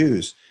and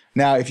Jews.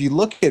 Now, if you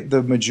look at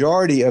the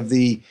majority of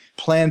the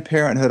Planned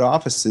Parenthood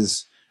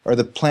offices or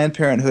the Planned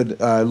Parenthood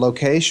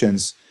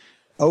locations,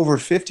 over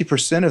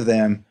 50% of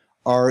them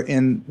are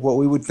in what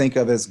we would think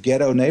of as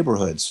ghetto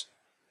neighborhoods.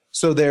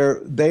 So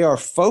they are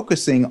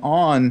focusing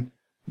on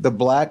the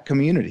black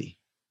community.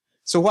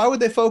 So why would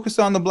they focus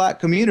on the black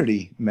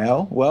community,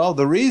 Mel? Well,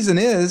 the reason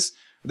is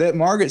that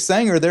Margaret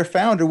Sanger, their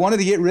founder, wanted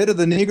to get rid of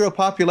the Negro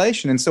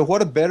population. And so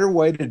what a better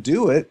way to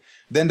do it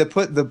than to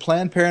put the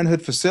Planned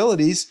Parenthood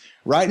facilities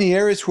right in the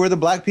areas where the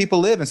black people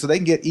live, and so they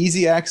can get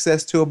easy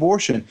access to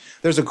abortion.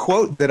 There's a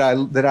quote that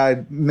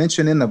I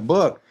mentioned in the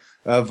book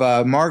of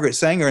Margaret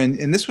Sanger,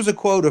 and this was a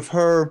quote of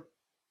her,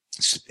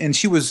 and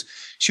she was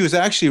she was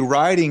actually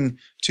writing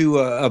to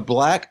a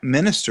black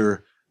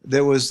minister.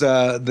 There was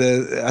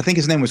I think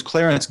his name was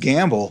Clarence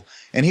Gamble,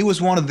 and he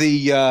was one of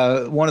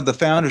the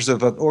founders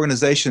of an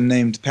organization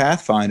named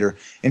Pathfinder.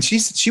 And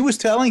she was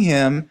telling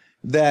him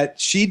that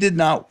she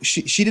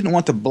didn't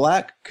want the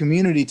black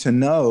community to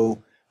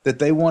know that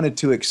they wanted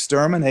to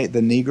exterminate the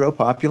Negro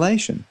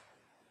population.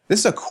 This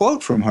is a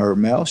quote from her,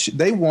 Mel.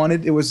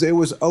 It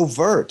was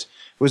overt.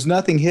 It was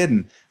nothing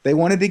hidden. They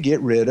wanted to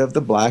get rid of the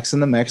blacks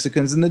and the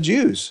Mexicans and the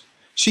Jews.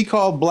 She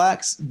called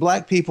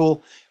black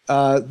people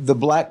the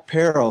black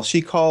peril.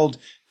 She called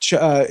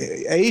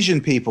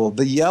Asian people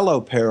the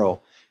yellow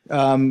peril.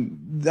 I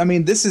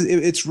mean,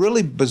 it's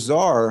really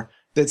bizarre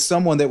that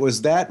someone that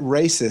was that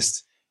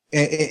racist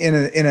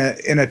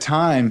in a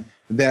time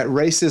that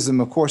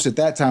racism, of course, at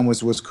that time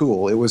was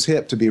cool. It was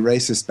hip to be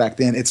racist back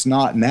then. It's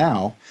not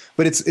now,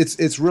 but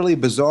it's really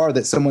bizarre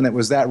that someone that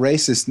was that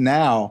racist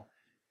now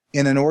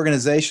in an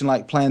organization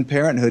like Planned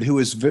Parenthood, who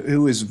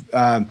is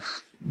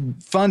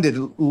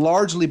funded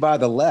largely by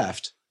the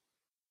left,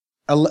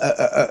 and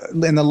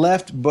the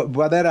left, but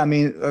by that I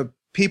mean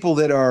people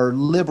that are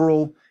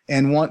liberal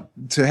and want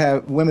to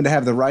have women to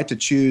have the right to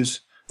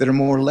choose, that are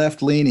more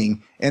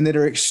left-leaning, and that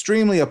are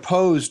extremely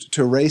opposed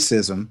to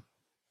racism.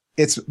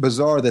 It's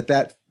bizarre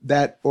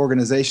that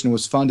organization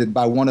was funded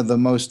by one of the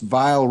most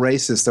vile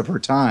racists of her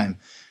time,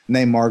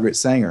 named Margaret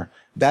Sanger.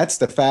 That's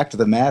the fact of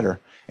the matter.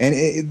 And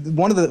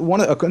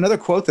another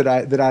quote that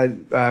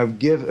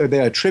I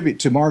attribute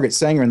to Margaret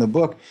Sanger in the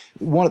book,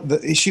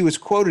 she was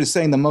quoted as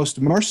saying, "The most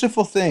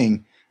merciful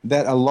thing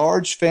that a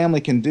large family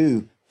can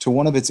do to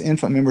one of its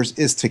infant members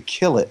is to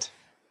kill it."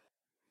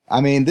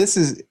 I mean,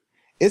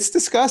 it's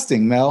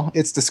disgusting, Mel.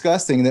 It's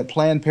disgusting that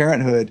Planned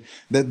Parenthood,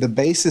 that the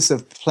basis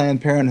of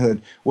Planned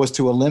Parenthood was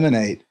to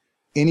eliminate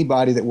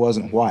anybody that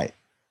wasn't white.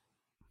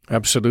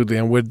 Absolutely.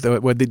 And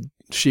what did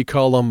she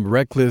call them?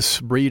 Reckless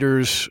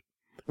breeders?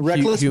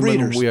 Reckless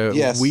breeders,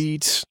 yes.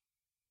 Weeds?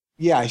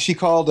 Yeah, she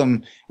called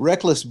them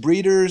reckless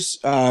breeders,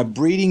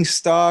 breeding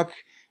stock,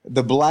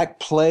 the Black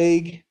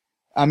Plague.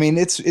 I mean,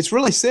 it's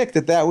really sick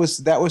that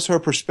was her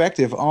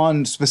perspective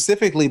on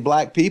specifically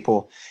black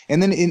people.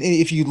 And then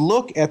if you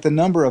look at the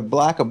number of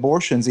black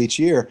abortions each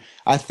year,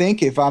 I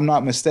think, if I'm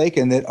not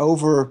mistaken, that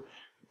over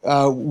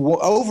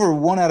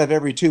 1 out of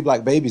every 2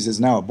 black babies is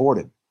now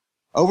aborted.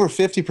 Over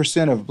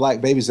 50% of black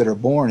babies that are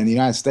born in the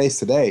United States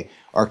today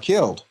are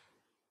killed.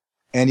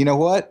 And you know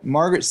what?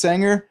 Margaret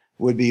Sanger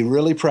would be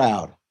really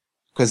proud,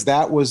 because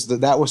that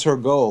was her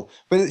goal.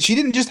 But she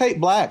didn't just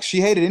hate blacks. She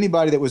hated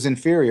anybody that was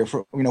inferior,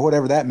 for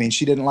whatever that means.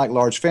 She didn't like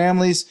large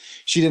families.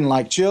 She didn't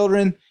like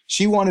children.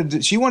 She wanted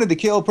to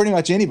kill pretty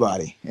much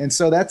anybody. And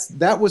so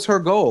that was her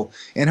goal.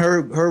 And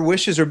her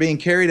wishes are being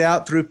carried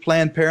out through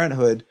Planned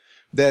Parenthood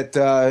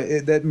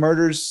that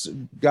murders,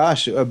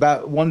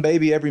 about 1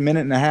 baby every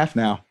minute and a half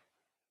now.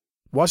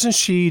 Wasn't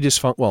she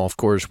dysfunctional? Well, of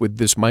course, with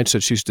this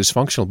mindset, she's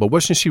dysfunctional. But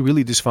wasn't she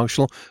really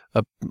dysfunctional?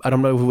 I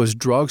don't know if it was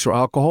drugs or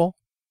alcohol.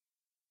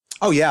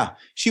 Oh, yeah.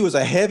 She was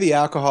a heavy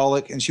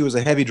alcoholic and she was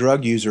a heavy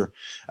drug user.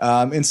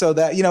 And so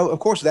that, of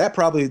course,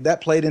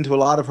 that played into a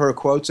lot of her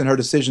quotes and her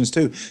decisions,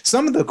 too.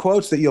 Some of the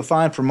quotes that you'll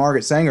find from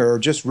Margaret Sanger are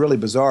just really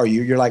bizarre.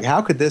 You're like,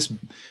 how could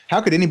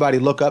anybody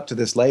look up to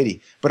this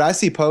lady? But I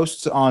see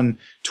posts on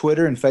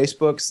Twitter and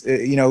Facebook,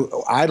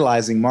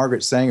 idolizing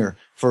Margaret Sanger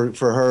for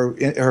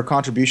her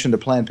contribution to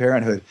Planned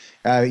Parenthood.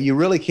 You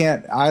really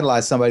can't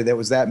idolize somebody that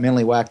was that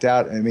mentally whacked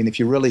out. I mean, if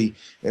you really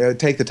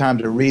take the time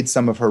to read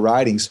some of her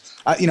writings.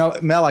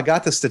 Mel, I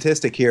got the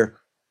statistic here.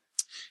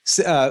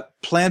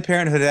 Planned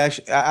Parenthood,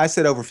 actually, I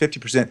said over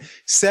 50%,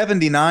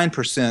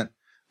 79%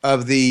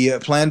 of the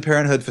Planned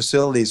Parenthood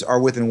facilities are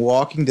within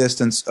walking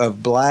distance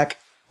of black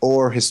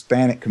or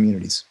Hispanic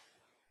communities.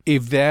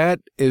 If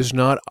that is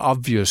not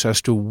obvious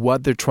as to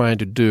what they're trying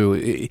to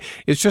do,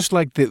 it's just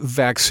like the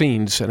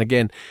vaccines. And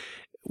again,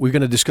 we're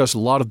going to discuss a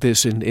lot of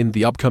this in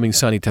the upcoming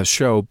Sanitas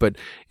show, but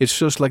it's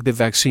just like the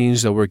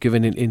vaccines that were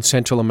given in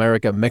Central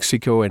America,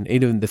 Mexico, and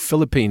even the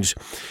Philippines.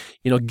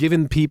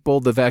 Giving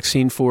people the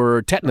vaccine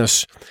for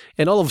tetanus.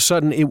 And all of a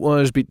sudden, it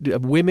was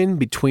women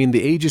between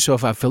the ages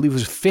of, I believe it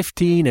was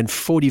 15 and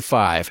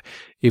 45.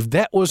 If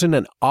that wasn't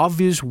an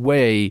obvious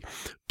way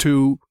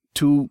to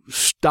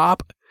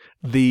stop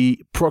the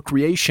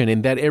procreation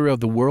in that area of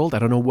the world, I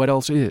don't know what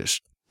else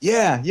is.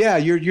 Yeah.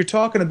 You're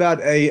talking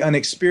about an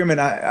experiment.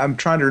 I'm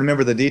trying to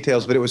remember the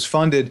details, but it was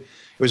funded.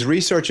 It was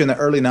research in the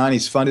early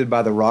 90s funded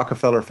by the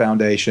Rockefeller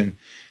Foundation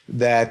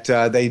that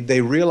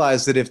they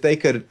realized that if they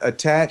could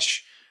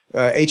attach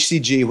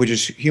HCG, which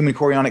is human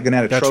chorionic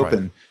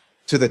gonadotropin,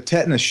 to the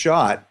tetanus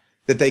shot,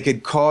 that they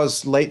could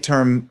cause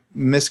late-term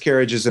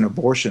miscarriages and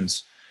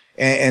abortions.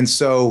 And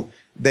so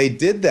they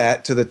did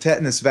that to the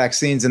tetanus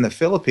vaccines in the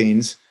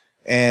Philippines.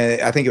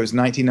 And I think it was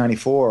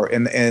 1994,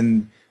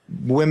 and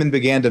women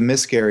began to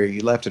miscarry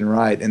left and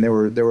right, and there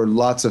were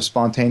lots of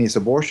spontaneous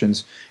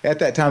abortions. At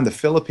that time, the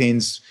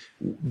Philippines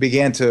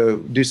began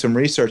to do some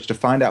research to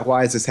find out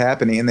why is this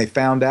happening, and they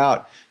found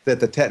out that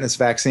the tetanus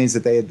vaccines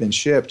that they had been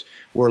shipped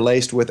were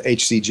laced with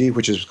HCG,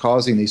 which is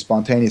causing these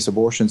spontaneous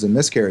abortions and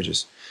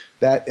miscarriages.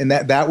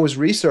 That was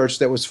research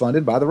that was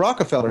funded by the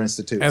Rockefeller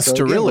Institute. And so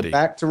sterility.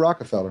 Again, back to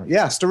Rockefeller.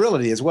 Yeah,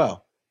 sterility as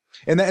well.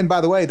 And by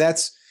the way,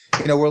 that's,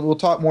 we'll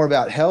talk more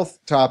about health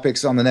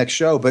topics on the next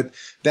show, but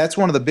that's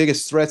one of the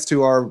biggest threats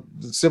to our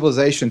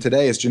civilization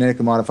today is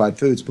genetically modified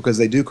foods, because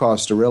they do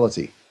cause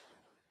sterility.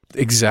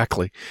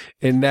 Exactly.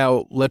 And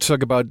now let's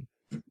talk about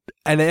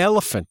an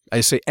elephant.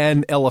 I say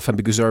an elephant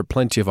because there are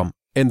plenty of them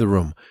in the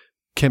room.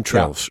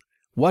 Chemtrails. Yeah.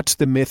 What's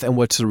the myth and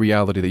what's the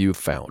reality that you've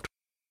found?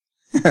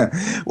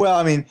 Well,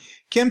 I mean,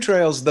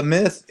 chemtrails, the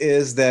myth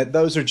is that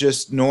those are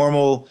just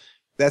normal,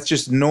 that's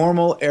just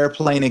normal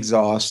airplane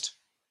exhaust.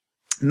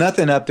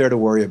 Nothing up there to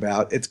worry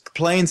about.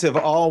 Planes have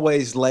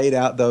always laid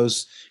out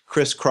those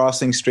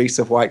crisscrossing streaks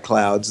of white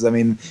clouds. I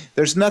mean,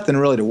 there's nothing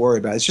really to worry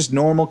about. It's just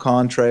normal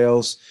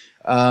contrails.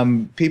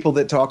 People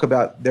that talk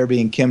about there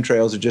being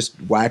chemtrails are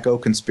just wacko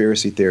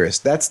conspiracy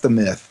theorists. That's the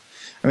myth.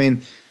 I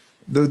mean,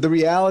 the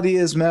reality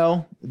is,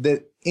 Mel,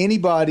 that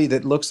anybody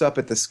that looks up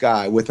at the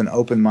sky with an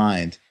open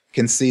mind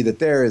can see that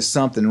there is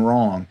something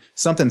wrong.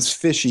 Something's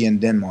fishy in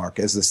Denmark,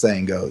 as the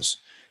saying goes.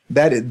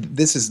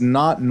 This is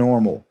not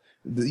normal.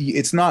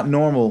 It's not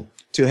normal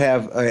to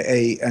have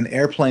an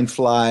airplane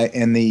fly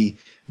and the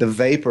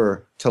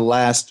vapor to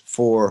last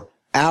for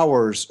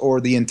hours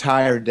or the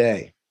entire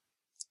day.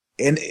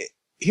 And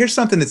here's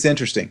something that's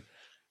interesting.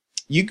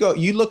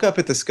 You look up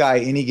at the sky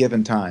any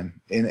given time,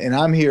 and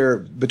I'm here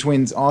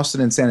between Austin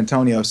and San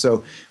Antonio,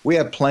 so we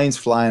have planes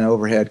flying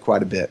overhead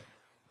quite a bit.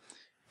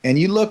 And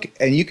you look,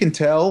 and you can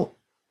tell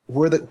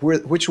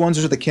which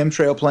ones are the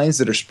chemtrail planes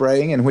that are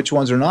spraying and which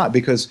ones are not,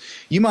 because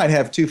you might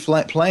have two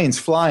planes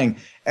flying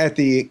at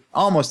the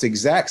almost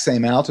exact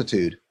same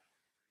altitude,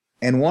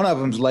 and one of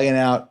them's laying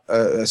out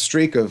a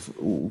streak of,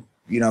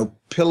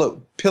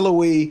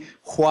 pillowy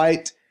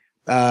white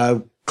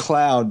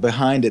cloud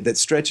behind it that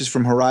stretches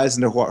from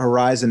horizon to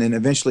horizon and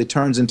eventually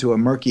turns into a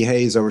murky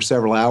haze over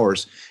several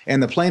hours.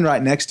 And the plane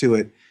right next to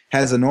it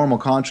has a normal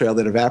contrail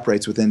that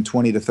evaporates within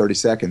 20 to 30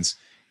 seconds.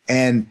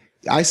 And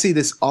I see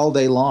this all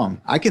day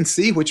long. I can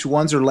see which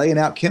ones are laying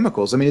out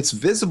chemicals. I mean, it's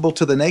visible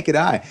to the naked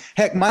eye.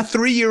 Heck, my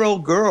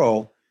 3-year-old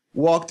girl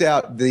walked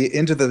out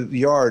into the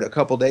yard a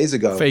couple days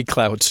ago. Fake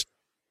clouds.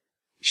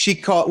 They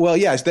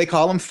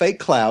call them fake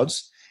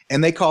clouds,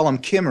 and they call them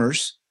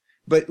kimmers.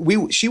 But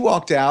she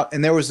walked out,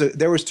 and there was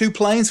 2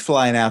 planes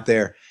flying out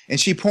there, and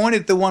she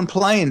pointed at the one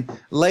plane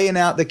laying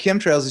out the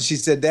chemtrails, and she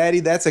said, "Daddy,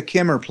 that's a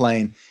kimmer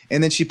plane."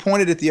 And then she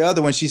pointed at the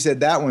other one. She said,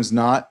 "That one's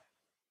not."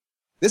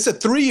 This is a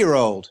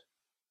 3-year-old.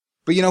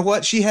 But you know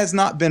what? She has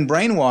not been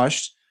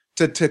brainwashed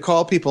to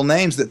call people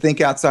names that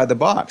think outside the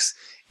box.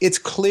 It's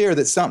clear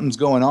that something's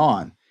going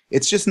on.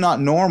 It's just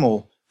not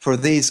normal for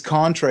these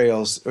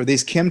contrails or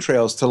these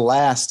chemtrails to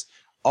last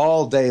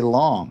all day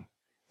long.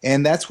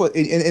 And that's what,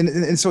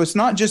 and so it's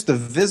not just the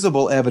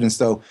visible evidence,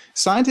 though.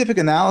 Scientific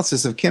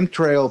analysis of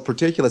chemtrail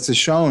particulates has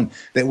shown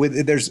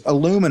that there's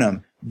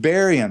aluminum,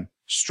 barium,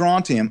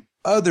 strontium,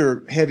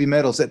 other heavy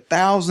metals at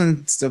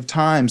thousands of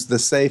times the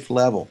safe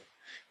level.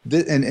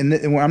 And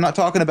I'm not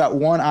talking about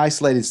one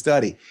isolated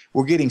study.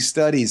 We're getting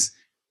studies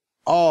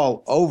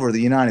all over the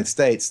United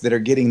States that are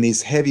getting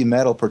these heavy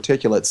metal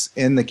particulates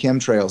in the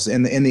chemtrails,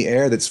 in the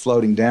air that's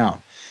floating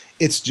down.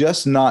 It's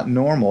just not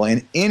normal.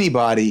 And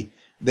anybody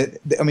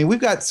we've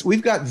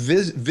got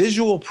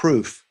visual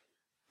proof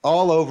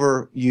all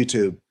over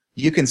YouTube.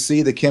 You can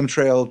see the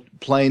chemtrail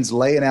planes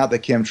laying out the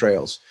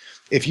chemtrails.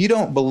 If you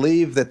don't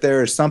believe that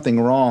there is something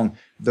wrong,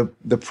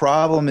 the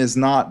problem is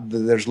not that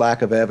there's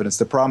lack of evidence.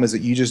 The problem is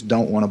that you just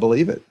don't want to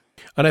believe it.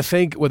 And I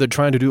think what they're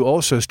trying to do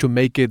also is to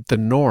make it the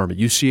norm.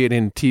 You see it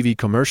in TV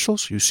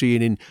commercials. You see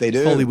it in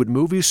Hollywood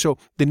movies. So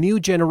the new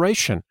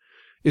generation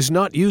is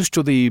not used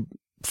to the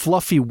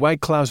fluffy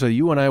white clouds that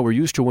you and I were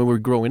used to when we were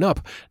growing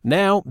up.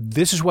 Now,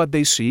 this is what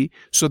they see,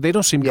 so they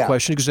don't seem to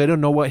question because they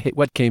don't know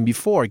what came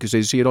before because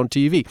they see it on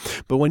TV.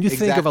 But when you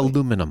think of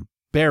aluminum,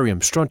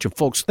 barium, strontium,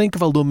 folks, think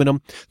of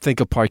aluminum, think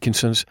of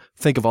Parkinson's,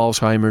 think of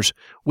Alzheimer's.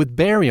 With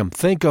barium,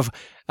 think of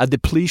a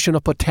depletion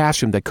of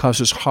potassium that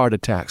causes heart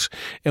attacks.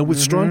 And with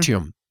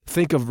strontium,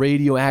 think of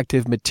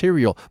radioactive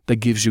material that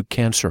gives you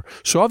cancer.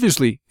 So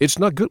obviously, it's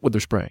not good what they're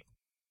spraying.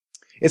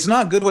 It's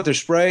not good what they're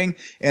spraying,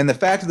 and the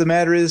fact of the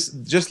matter is,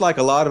 just like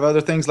a lot of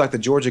other things like the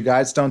Georgia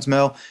Guidestones,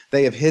 Mel,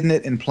 they have hidden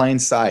it in plain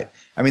sight.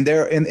 I mean,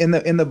 they're in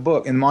the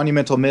book, in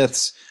Monumental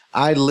Myths,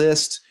 I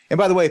list, and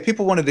by the way, if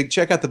people wanted to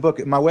check out the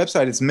book, my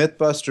website is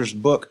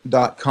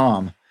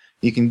mythbustersbook.com.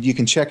 You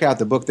can check out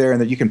the book there,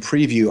 and you can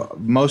preview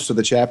most of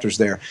the chapters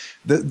there.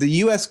 The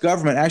U.S.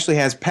 government actually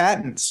has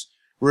patents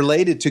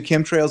related to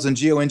chemtrails and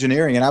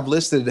geoengineering, and I've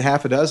listed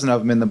 6 of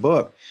them in the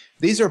book.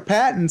 These are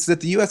patents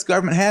that the U.S.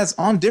 government has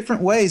on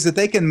different ways that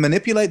they can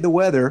manipulate the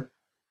weather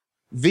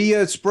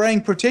via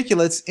spraying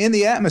particulates in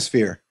the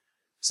atmosphere.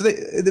 So,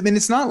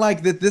 it's not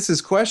like that this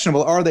is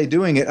questionable. Are they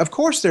doing it? Of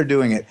course they're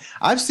doing it.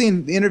 I've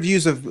seen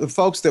interviews of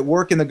folks that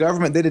work in the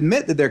government that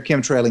admit that they're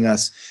chemtrailing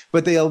us,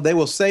 but they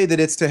will say that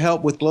it's to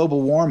help with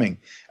global warming.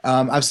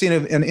 I've seen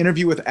an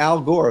interview with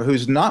Al Gore,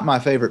 who's not my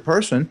favorite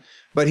person,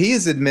 But he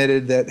has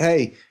admitted that,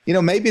 hey,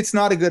 maybe it's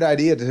not a good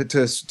idea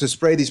to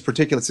spray these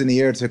particulates in the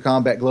air to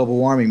combat global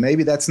warming.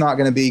 Maybe that's not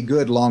going to be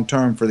good long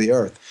term for the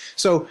Earth.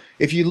 So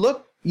if you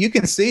look, you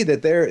can see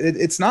that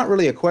it's not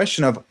really a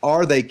question of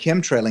are they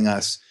chemtrailing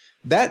us.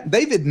 That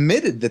they've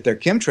admitted that they're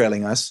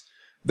chemtrailing us.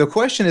 The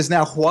question is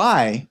now,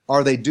 why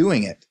are they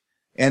doing it?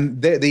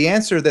 And the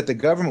answer that the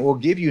government will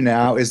give you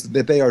now is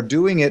that they are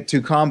doing it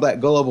to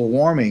combat global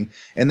warming,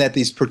 and that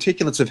these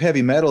particulates of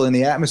heavy metal in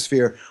the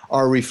atmosphere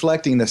are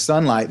reflecting the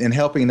sunlight and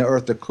helping the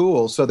Earth to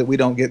cool so that we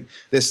don't get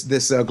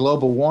this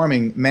global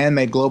warming,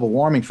 man-made global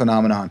warming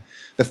phenomenon.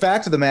 The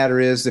fact of the matter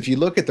is, if you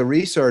look at the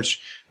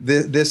research,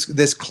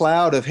 this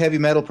cloud of heavy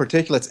metal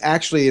particulates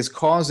actually is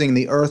causing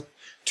the Earth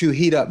to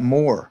heat up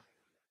more.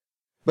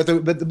 But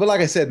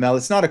like I said, Mel,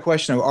 it's not a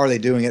question of are they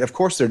doing it. Of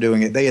course they're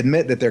doing it. They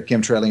admit that they're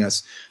chemtrailing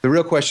us. The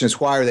real question is,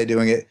 why are they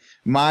doing it?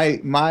 My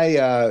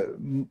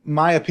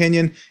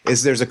opinion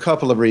is there's a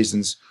couple of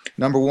reasons.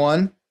 Number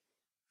one,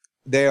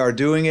 they are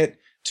doing it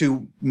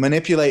to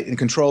manipulate and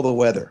control the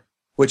weather,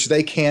 which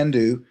they can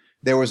do.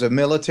 There was a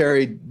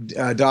military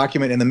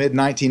document in the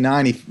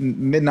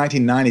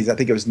mid-1990s, I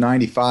think it was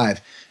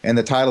 95, and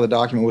the title of the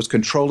document was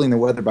Controlling the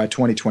Weather by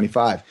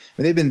 2025.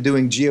 And they've been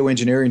doing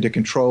geoengineering to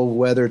control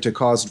weather, to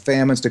cause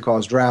famines, to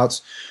cause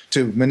droughts,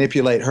 to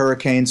manipulate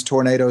hurricanes,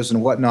 tornadoes,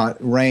 and whatnot,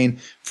 rain,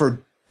 for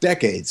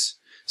decades.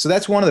 So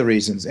that's one of the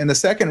reasons. And the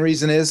second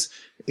reason is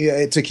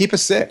to keep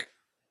us sick,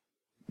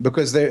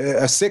 because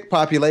a sick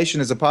population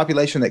is a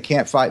population that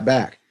can't fight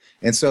back.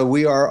 And so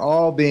we are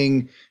all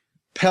being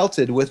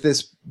pelted with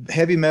this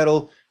heavy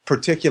metal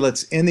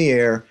particulates in the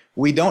air.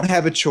 We don't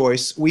have a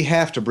choice. We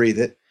have to breathe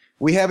it.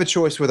 We have a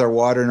choice with our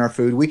water and our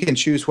food. We can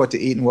choose what to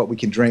eat and what we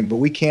can drink, but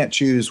we can't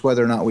choose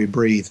whether or not we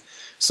breathe.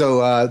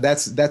 So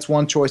that's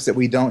one choice that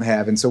we don't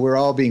have. And so we're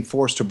all being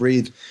forced to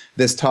breathe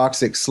this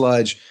toxic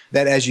sludge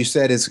that, as you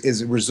said,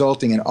 is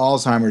resulting in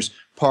Alzheimer's,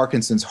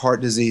 Parkinson's,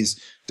 heart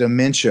disease,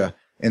 dementia,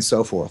 and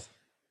so forth.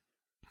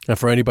 And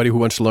for anybody who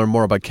wants to learn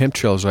more about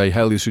chemtrails, I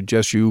highly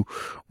suggest you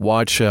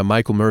watch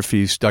Michael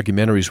Murphy's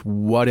documentaries,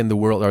 What in the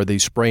World Are They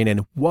Spraying,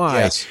 and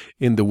Why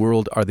in the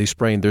World Are They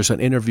Spraying? There's an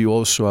interview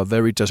also, a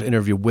Veritas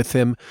interview with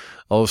him.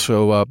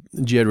 Also,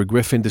 Jerry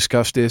Griffin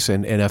discussed this,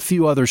 and a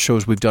few other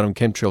shows we've done on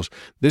chemtrails.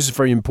 This is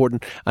very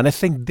important, and I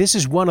think this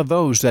is one of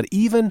those that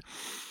even,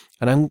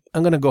 and I'm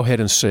going to go ahead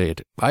and say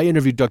it, I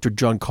interviewed Dr.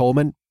 John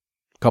Coleman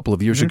couple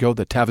of years ago,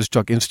 the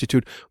Tavistock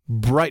Institute.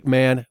 Bright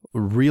man,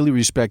 really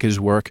respect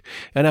his work,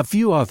 and a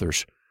few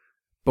others.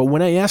 But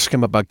when I ask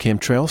him about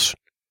chemtrails,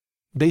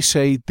 they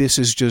say this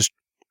is just,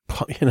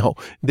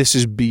 this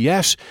is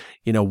BS.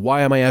 Why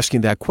am I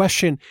asking that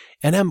question?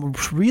 And I'm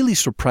really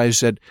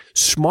surprised that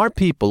smart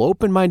people,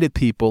 open-minded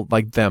people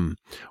like them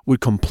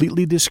would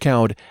completely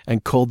discount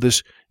and call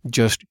this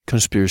just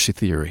conspiracy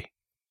theory.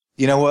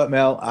 You know what,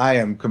 Mel? I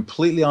am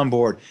completely on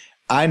board.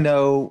 I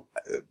know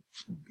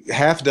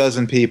half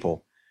dozen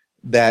people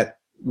that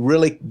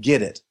really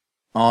get it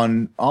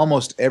on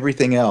almost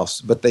everything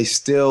else, but they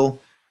still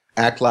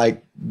act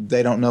like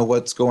they don't know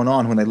what's going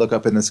on when they look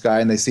up in the sky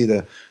and they see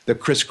the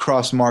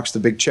crisscross marks, the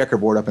big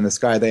checkerboard up in the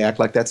sky. They act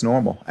like that's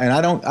normal. And I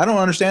don't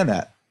understand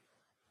that.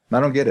 I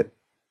don't get it.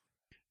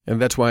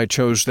 And that's why I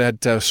chose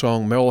that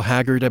song. Merle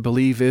Haggard, I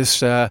believe,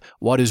 is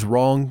What Is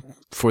Wrong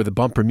for the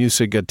bumper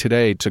music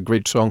today. It's a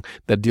great song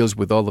that deals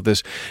with all of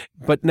this.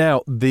 But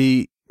now,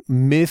 the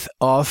myth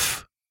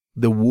of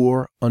the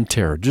war on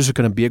terror. This is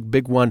going to be a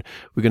big one.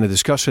 We're going to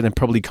discuss it and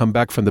probably come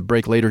back from the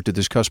break later to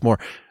discuss more.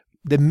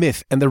 The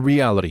myth and the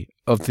reality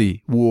of the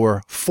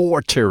war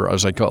for terror,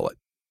 as I call it.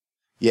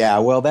 Yeah,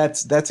 well,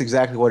 that's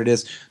exactly what it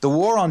is. The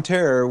war on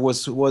terror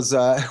was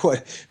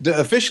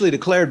officially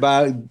declared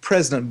by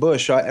President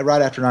Bush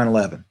right after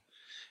 9/11.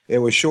 It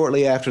was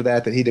shortly after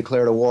that he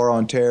declared a war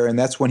on terror, and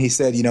that's when he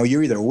said,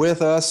 you're either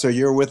with us or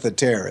you're with the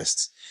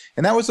terrorists.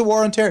 And that was the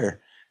war on terror.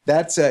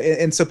 That's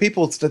and so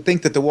people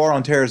think that the war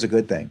on terror is a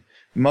good thing.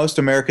 Most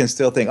Americans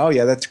still think, oh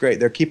yeah, that's great.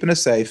 They're keeping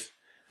us safe.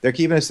 They're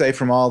keeping us safe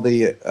from all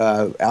the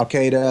Al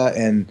Qaeda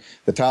and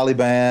the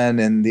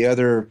Taliban and the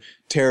other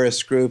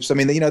terrorist groups. I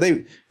mean, they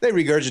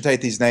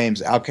regurgitate these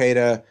names: Al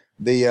Qaeda,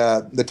 the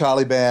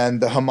Taliban,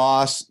 the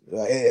Hamas,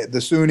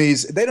 the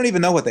Sunnis. They don't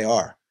even know what they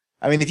are.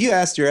 I mean, if you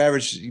asked your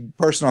average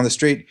person on the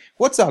street,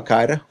 "What's Al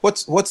Qaeda?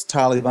 What's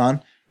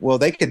Taliban?" Well,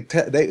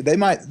 they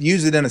might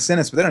use it in a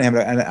sentence, but they don't have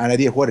an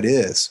idea of what it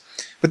is.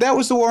 But that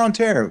was the war on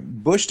terror.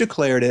 Bush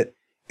declared it,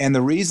 and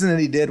the reason that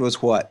he did was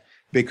what?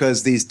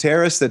 Because these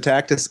terrorists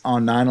attacked us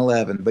on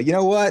 9/11. But you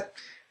know what?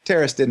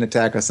 Terrorists didn't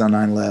attack us on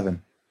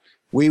 9/11.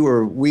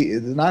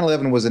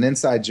 9/11 was an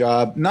inside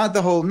job. Not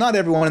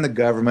everyone in the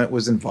government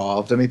was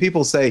involved. I mean,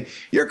 people say,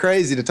 you're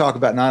crazy to talk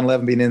about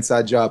 9/11 being an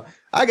inside job.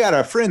 I got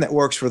a friend that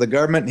works for the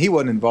government, and he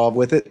wasn't involved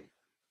with it.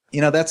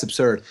 That's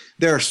absurd.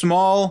 There are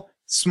small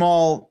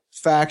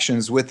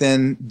factions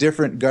within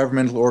different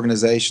governmental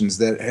organizations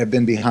that have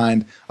been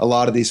behind a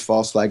lot of these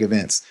false flag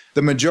events.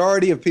 The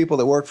majority of people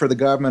that work for the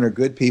government are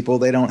good people.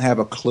 They don't have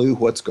a clue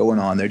what's going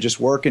on. They're just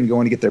working,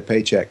 going to get their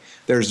paycheck.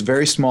 There's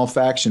very small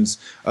factions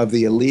of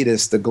the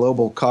elitists, the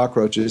global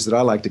cockroaches that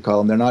I like to call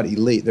them. They're not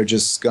elite. They're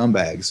just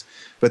scumbags.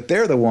 But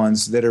they're the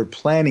ones that are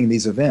planning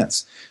these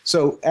events.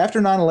 So after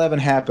 9/11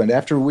 happened,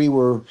 after we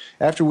were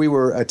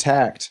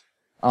attacked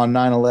on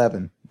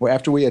 9/11,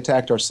 after we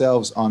attacked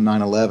ourselves on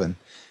 9/11,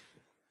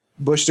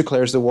 Bush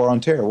declares the war on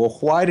terror. Well,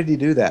 why did he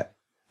do that?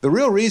 The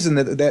real reason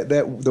that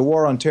the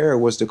war on terror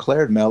was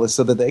declared, Mel, is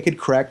so that they could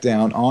crack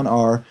down on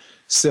our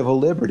civil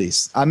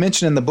liberties. I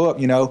mentioned in the book,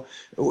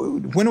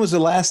 when was the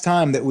last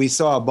time that we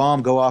saw a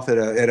bomb go off at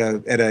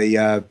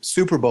a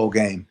Super Bowl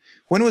game?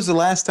 When was the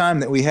last time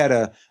that we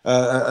had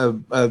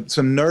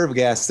some nerve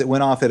gas that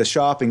went off at a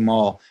shopping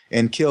mall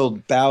and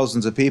killed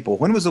thousands of people?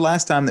 When was the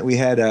last time that we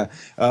had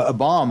a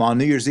bomb on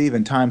New Year's Eve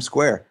in Times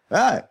Square?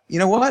 You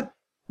know what?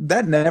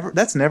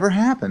 That's never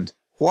happened.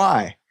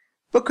 Why?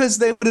 Because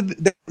they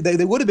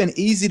would have been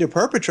easy to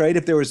perpetrate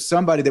if there was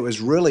somebody that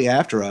was really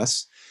after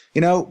us.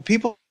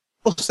 People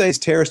say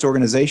terrorist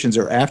organizations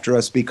are after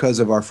us because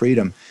of our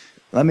freedom.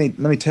 Let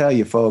me tell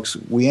you, folks,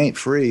 we ain't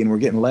free, and we're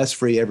getting less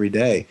free every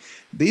day.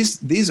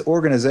 These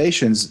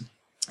organizations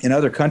in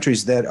other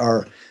countries that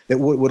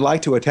would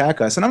like to attack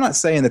us, and I'm not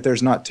saying that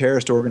there's not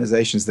terrorist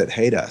organizations that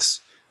hate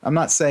us. I'm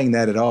not saying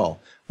that at all.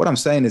 What I'm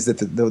saying is that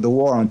the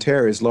war on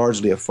terror is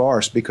largely a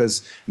farce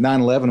because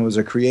 9/11 was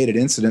a created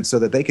incident so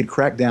that they could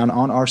crack down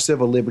on our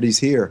civil liberties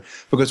here.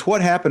 Because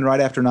what happened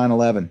right after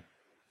 9/11?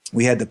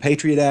 We had the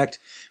Patriot Act.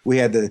 We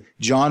had the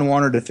John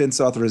Warner Defense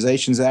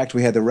Authorizations Act.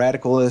 We had the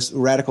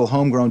Radical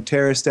Homegrown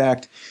Terrorist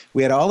Act.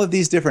 We had all of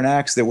these different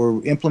acts that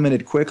were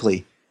implemented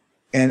quickly.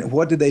 And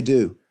what did they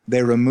do?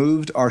 They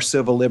removed our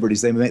civil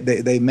liberties. They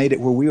made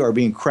it where we are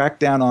being cracked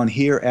down on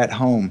here at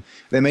home.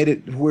 They made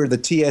it where the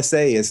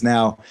TSA is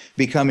now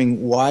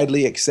becoming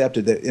widely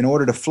accepted, that in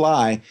order to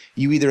fly,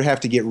 you either have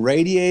to get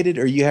radiated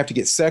or you have to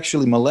get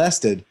sexually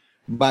molested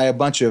by a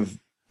bunch of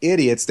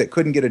idiots that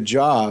couldn't get a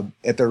job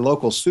at their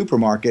local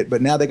supermarket,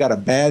 but now they got a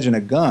badge and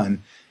a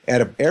gun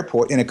at an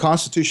airport in a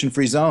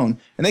constitution-free zone,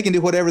 and they can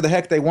do whatever the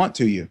heck they want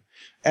to you.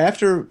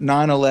 After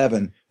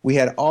 9/11, we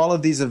had all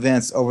of these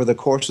events over the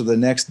course of the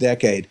next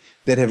decade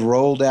that have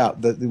rolled out.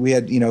 We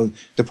had,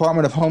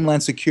 Department of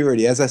Homeland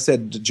Security, as I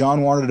said, the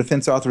John Warner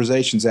Defense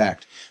Authorizations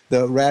Act,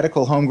 the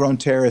Radical Homegrown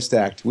Terrorist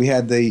Act. We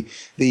had the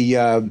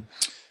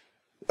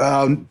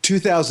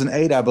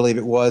 2008, I believe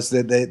it was,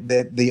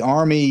 that the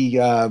Army,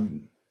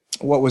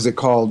 what was it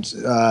called?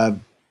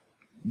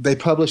 They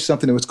published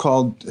something that was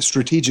called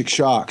Strategic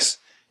Shocks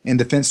in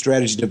Defense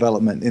Strategy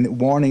Development, and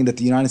warning that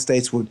the United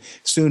States would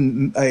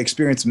soon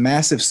experience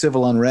massive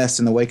civil unrest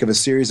in the wake of a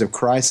series of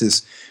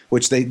crises,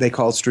 which they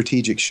called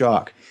strategic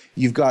shock.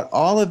 You've got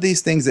all of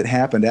these things that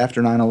happened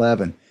after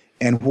 9/11.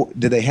 And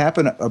did they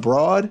happen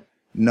abroad?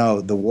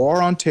 No. The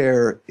war on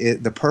terror,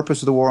 the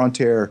purpose of the war on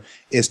terror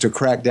is to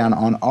crack down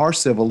on our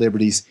civil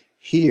liberties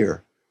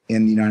here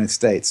in the United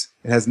States.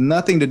 It has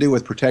nothing to do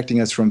with protecting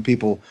us from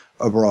people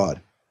abroad.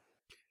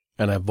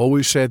 And I've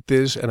always said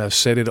this, and I've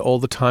said it all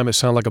the time. I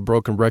sound like a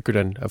broken record.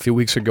 And a few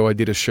weeks ago, I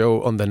did a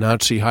show on the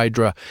Nazi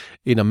Hydra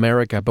in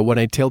America. But when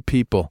I tell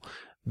people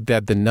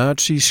that the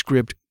Nazi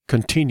script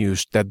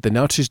continues, that the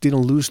Nazis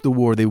didn't lose the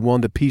war, they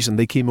won the peace, and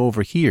they came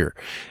over here.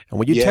 And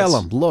when you tell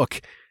them,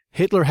 look,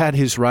 Hitler had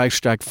his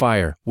Reichstag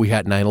fire. We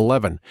had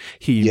 9/11.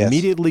 He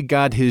immediately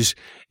got his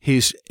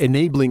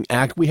enabling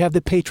act. We have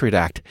the Patriot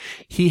Act.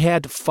 He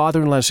had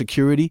fatherland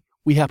security.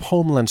 We have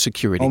Homeland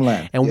Security.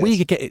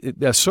 We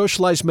get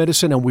socialized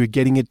medicine, and we're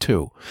getting it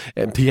too.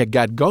 And he had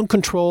got gun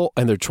control,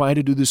 and they're trying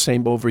to do the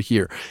same over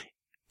here.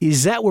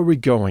 Is that where we're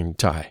going,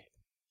 Ty?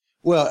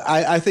 Well,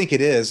 I think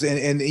it is.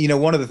 And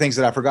one of the things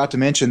that I forgot to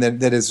mention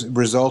that has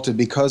resulted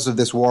because of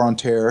this war on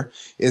terror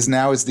is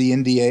the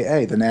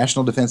NDAA, the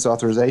National Defense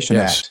Authorization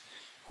Act,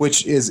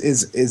 which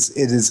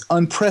is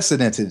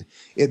unprecedented.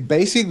 It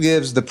basically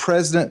gives the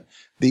president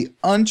the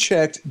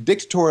unchecked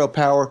dictatorial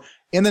power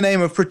in the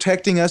name of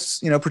protecting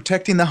us,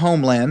 protecting the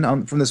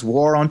homeland from this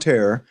war on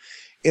terror.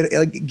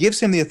 It gives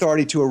him the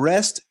authority to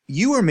arrest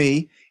you or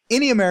me,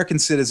 any American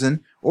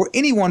citizen, or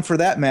anyone for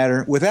that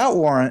matter, without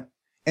warrant,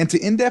 and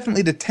to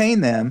indefinitely detain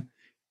them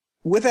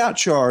without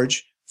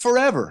charge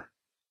forever,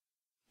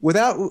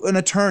 without an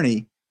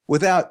attorney,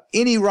 without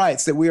any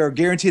rights that we are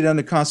guaranteed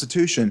under the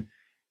Constitution.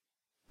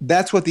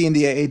 That's what the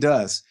NDAA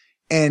does.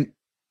 And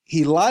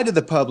he lied to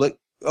the public.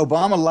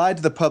 Obama lied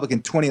to the public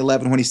in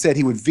 2011 when he said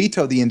he would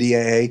veto the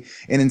NDAA,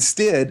 and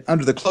instead,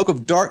 under the cloak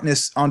of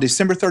darkness on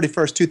December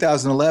 31st,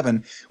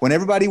 2011, when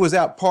everybody was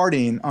out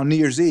partying on New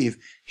Year's Eve,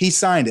 he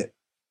signed it.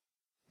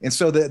 And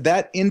so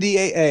that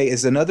NDAA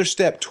is another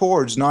step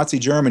towards Nazi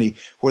Germany,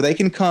 where they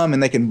can come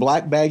and they can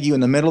black bag you in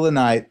the middle of the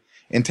night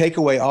and take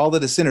away all the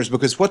dissenters.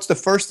 Because what's the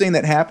first thing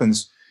that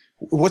happens?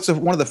 One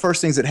of the first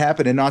things that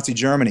happened in Nazi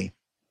Germany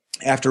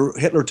after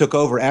Hitler took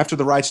over, after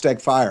the Reichstag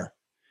fire?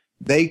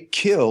 They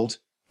killed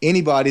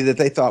anybody that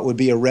they thought would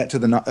be a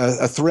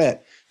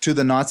threat to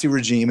the Nazi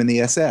regime and the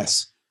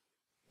SS,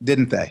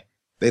 didn't they?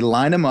 They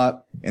lined them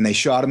up and they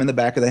shot them in the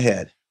back of the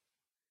head.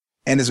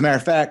 And as a matter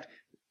of fact,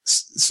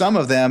 some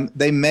of them,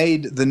 they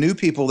made the new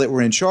people that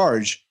were in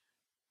charge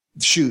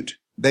shoot.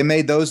 They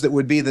made those that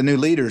would be the new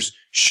leaders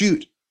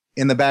shoot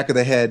in the back of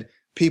the head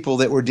people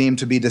that were deemed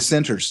to be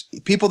dissenters,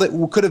 people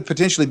that could have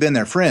potentially been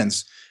their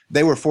friends.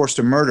 They were forced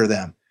to murder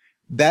them.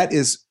 That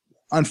is,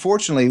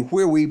 unfortunately,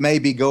 where we may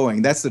be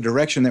going. That's the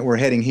direction that we're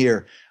heading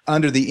here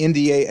under the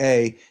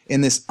NDAA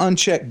in this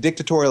unchecked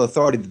dictatorial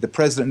authority that the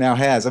president now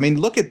has. I mean,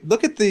 look at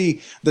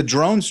the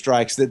drone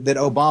strikes that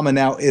Obama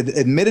now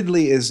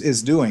admittedly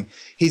is doing.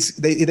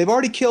 They've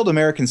already killed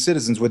American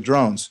citizens with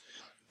drones.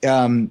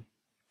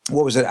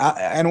 What was it?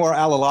 Anwar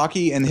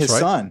al-Awlaki and his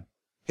son.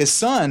 His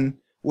son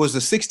was a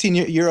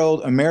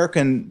 16-year-old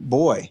American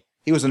boy.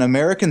 He was an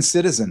American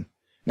citizen.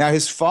 Now,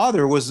 his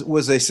father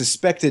was a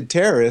suspected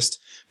terrorist,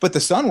 but the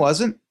son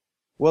wasn't.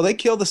 Well, they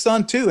killed the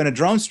son, too, in a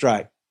drone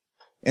strike.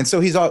 And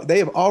so they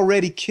have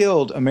already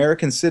killed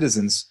American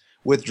citizens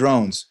with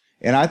drones.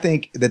 And I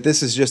think that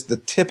this is just the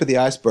tip of the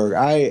iceberg.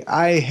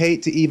 I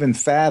hate to even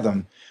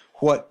fathom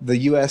what the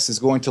U.S. is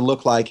going to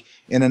look like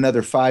in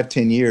another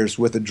 5-10 years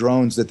with the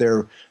drones that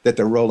they're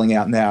rolling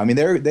out now. I mean,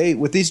 they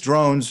with these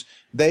drones,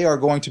 they are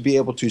going to be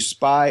able to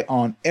spy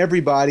on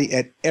everybody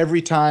at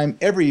every time,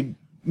 every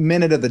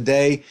minute of the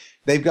day.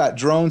 They've got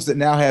drones that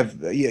now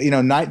have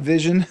night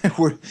vision,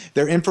 where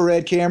they're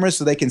infrared cameras,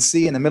 so they can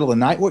see in the middle of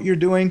the night what you're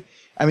doing.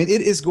 I mean,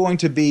 it is going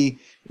to be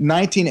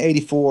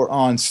 1984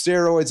 on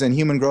steroids and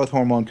human growth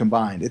hormone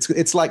combined.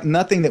 It's like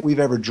nothing that we've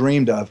ever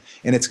dreamed of,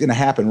 and it's going to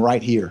happen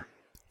right here.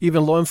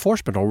 Even law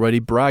enforcement already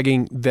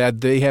bragging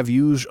that they have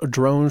used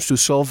drones to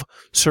solve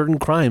certain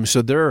crimes.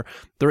 So they're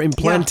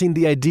implanting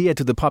the idea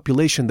to the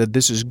population that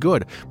this is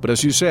good. But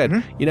as you said,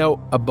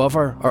 above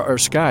our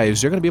skies,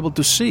 they're going to be able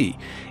to see.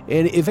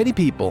 And if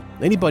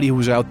anybody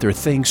who's out there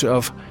thinks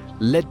of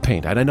lead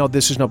paint, and I know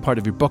this is not part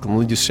of your book, and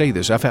let me just say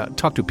this. I've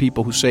talked to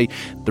people who say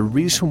the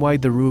reason why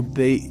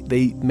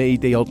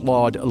they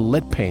outlawed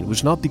lead paint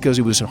was not because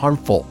it was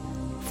harmful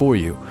for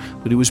you,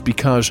 but it was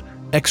because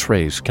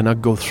X-rays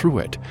cannot go through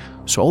it.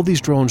 So all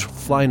these drones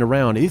flying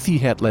around, if he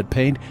had lead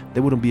paint, they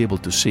wouldn't be able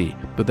to see.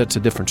 But that's a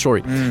different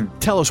story.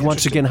 Tell us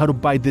once again how to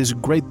buy this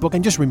great book,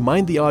 and just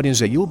remind the audience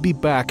that you'll be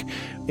back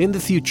in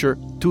the future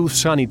to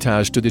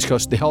Sanitas to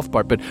discuss the health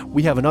part. But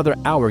we have another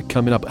hour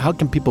coming up. How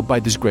can people buy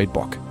this great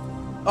book?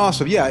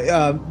 Awesome.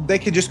 Yeah, they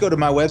can just go to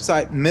my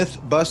website,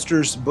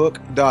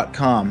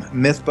 mythbustersbook.com.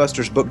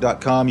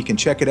 Mythbustersbook.com. You can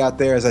check it out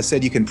there. As I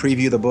said, you can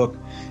preview the book,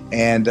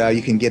 and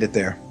you can get it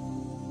there.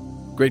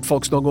 Great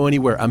folks, don't go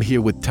anywhere. I'm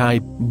here with Ty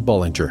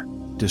Bollinger,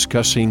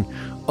 discussing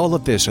all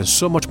of this and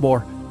so much more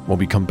when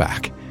we come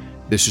back.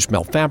 This is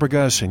Mel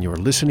Fabregas, and you're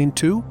listening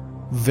to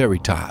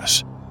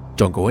Veritas.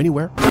 Don't go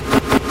anywhere.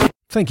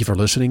 Thank you for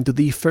listening to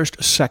the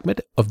first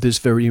segment of this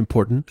very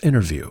important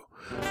interview.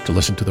 To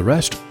listen to the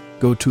rest,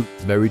 go to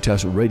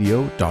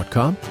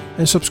veritasradio.com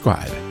and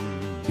subscribe.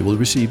 You will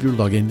receive your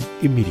login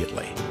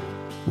immediately.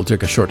 We'll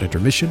take a short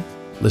intermission,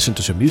 listen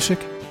to some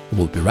music, and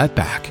we'll be right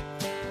back.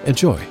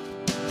 Enjoy.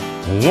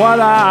 What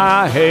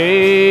I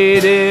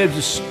hate is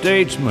a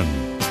statesman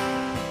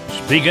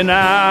speaking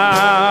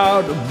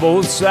out of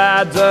both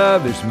sides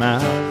of his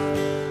mouth.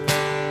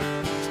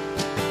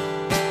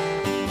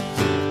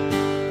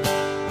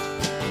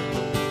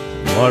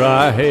 What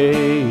I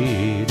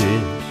hate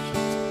is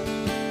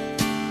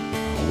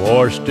a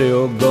war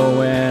still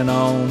going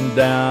on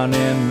down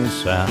in the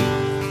South.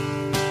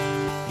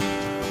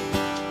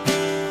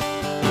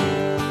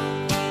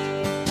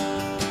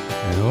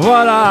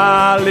 What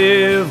I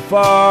live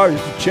for is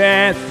the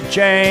chance to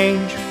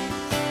change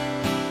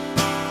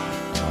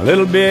a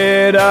little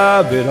bit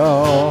of it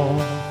all.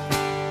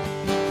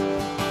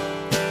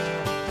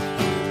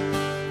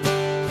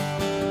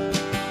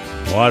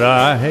 What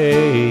I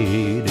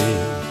hate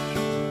is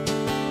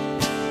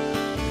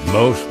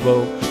most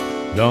folks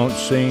don't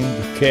seem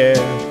to care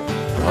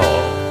at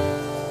all.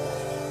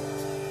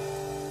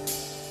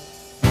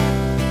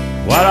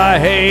 What I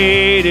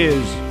hate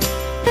is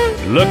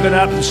looking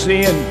up and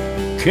seeing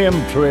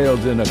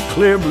chemtrails in a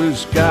clear blue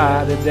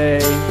sky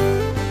today.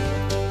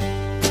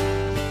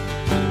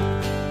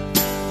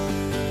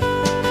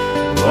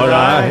 What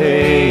I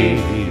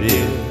hate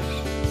is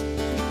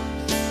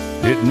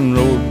hitting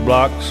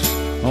roadblocks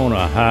on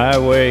a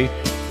highway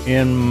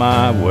in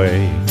my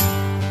way.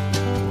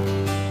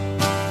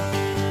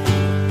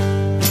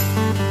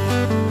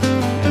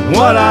 And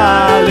what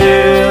I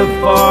live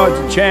for is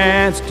a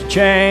chance to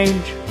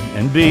change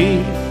and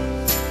be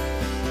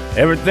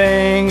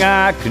everything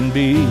I can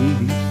be.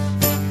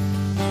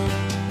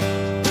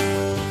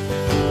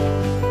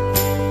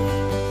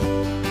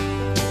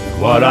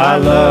 What I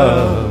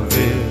love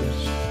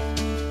is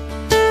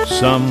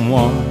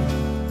someone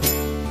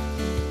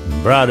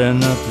bright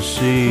enough to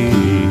see.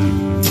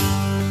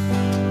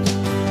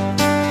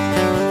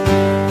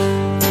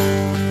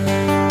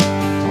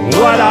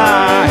 What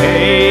I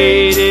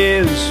hate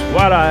is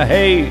what I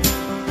hate,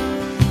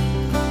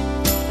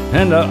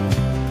 and I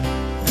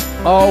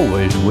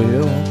always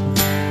will.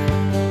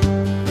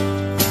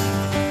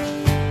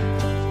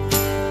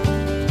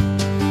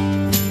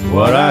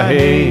 What I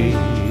hate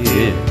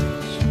is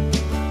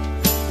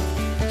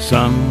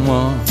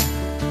someone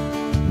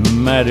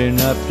mad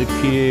enough to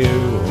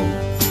kill.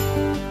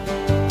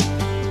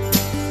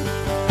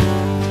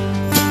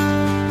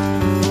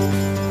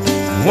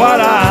 What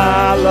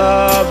I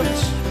love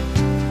is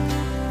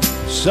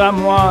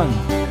someone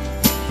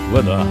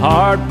with a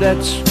heart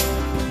that's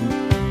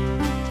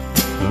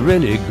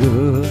really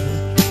good.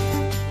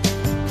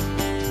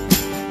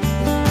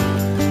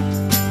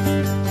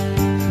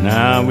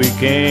 Now we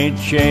can't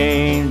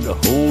change the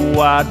whole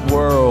wide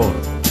world.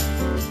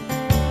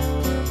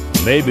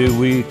 Maybe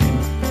we can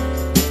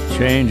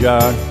change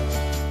our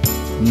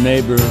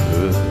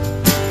neighborhood.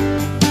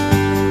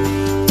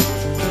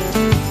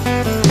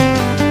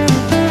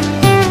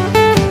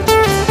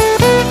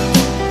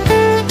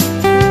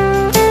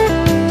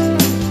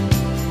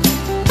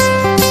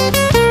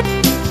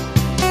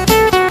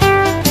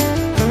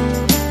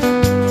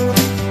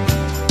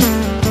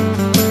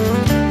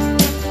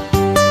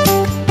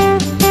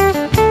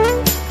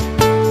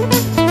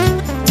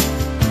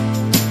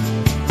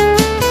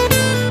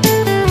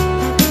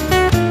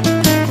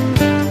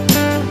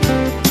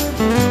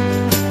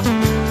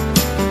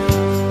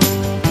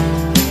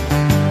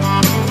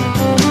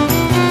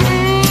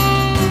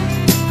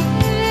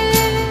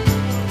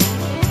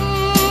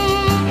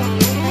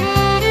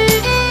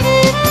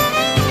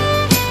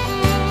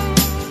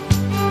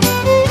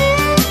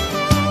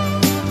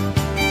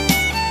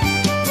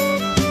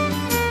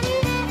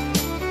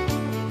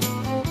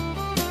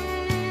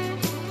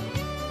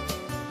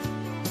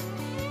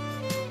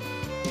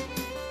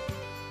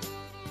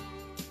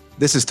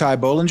 This is Ty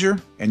Bollinger,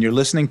 and you're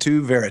listening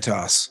to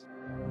Veritas.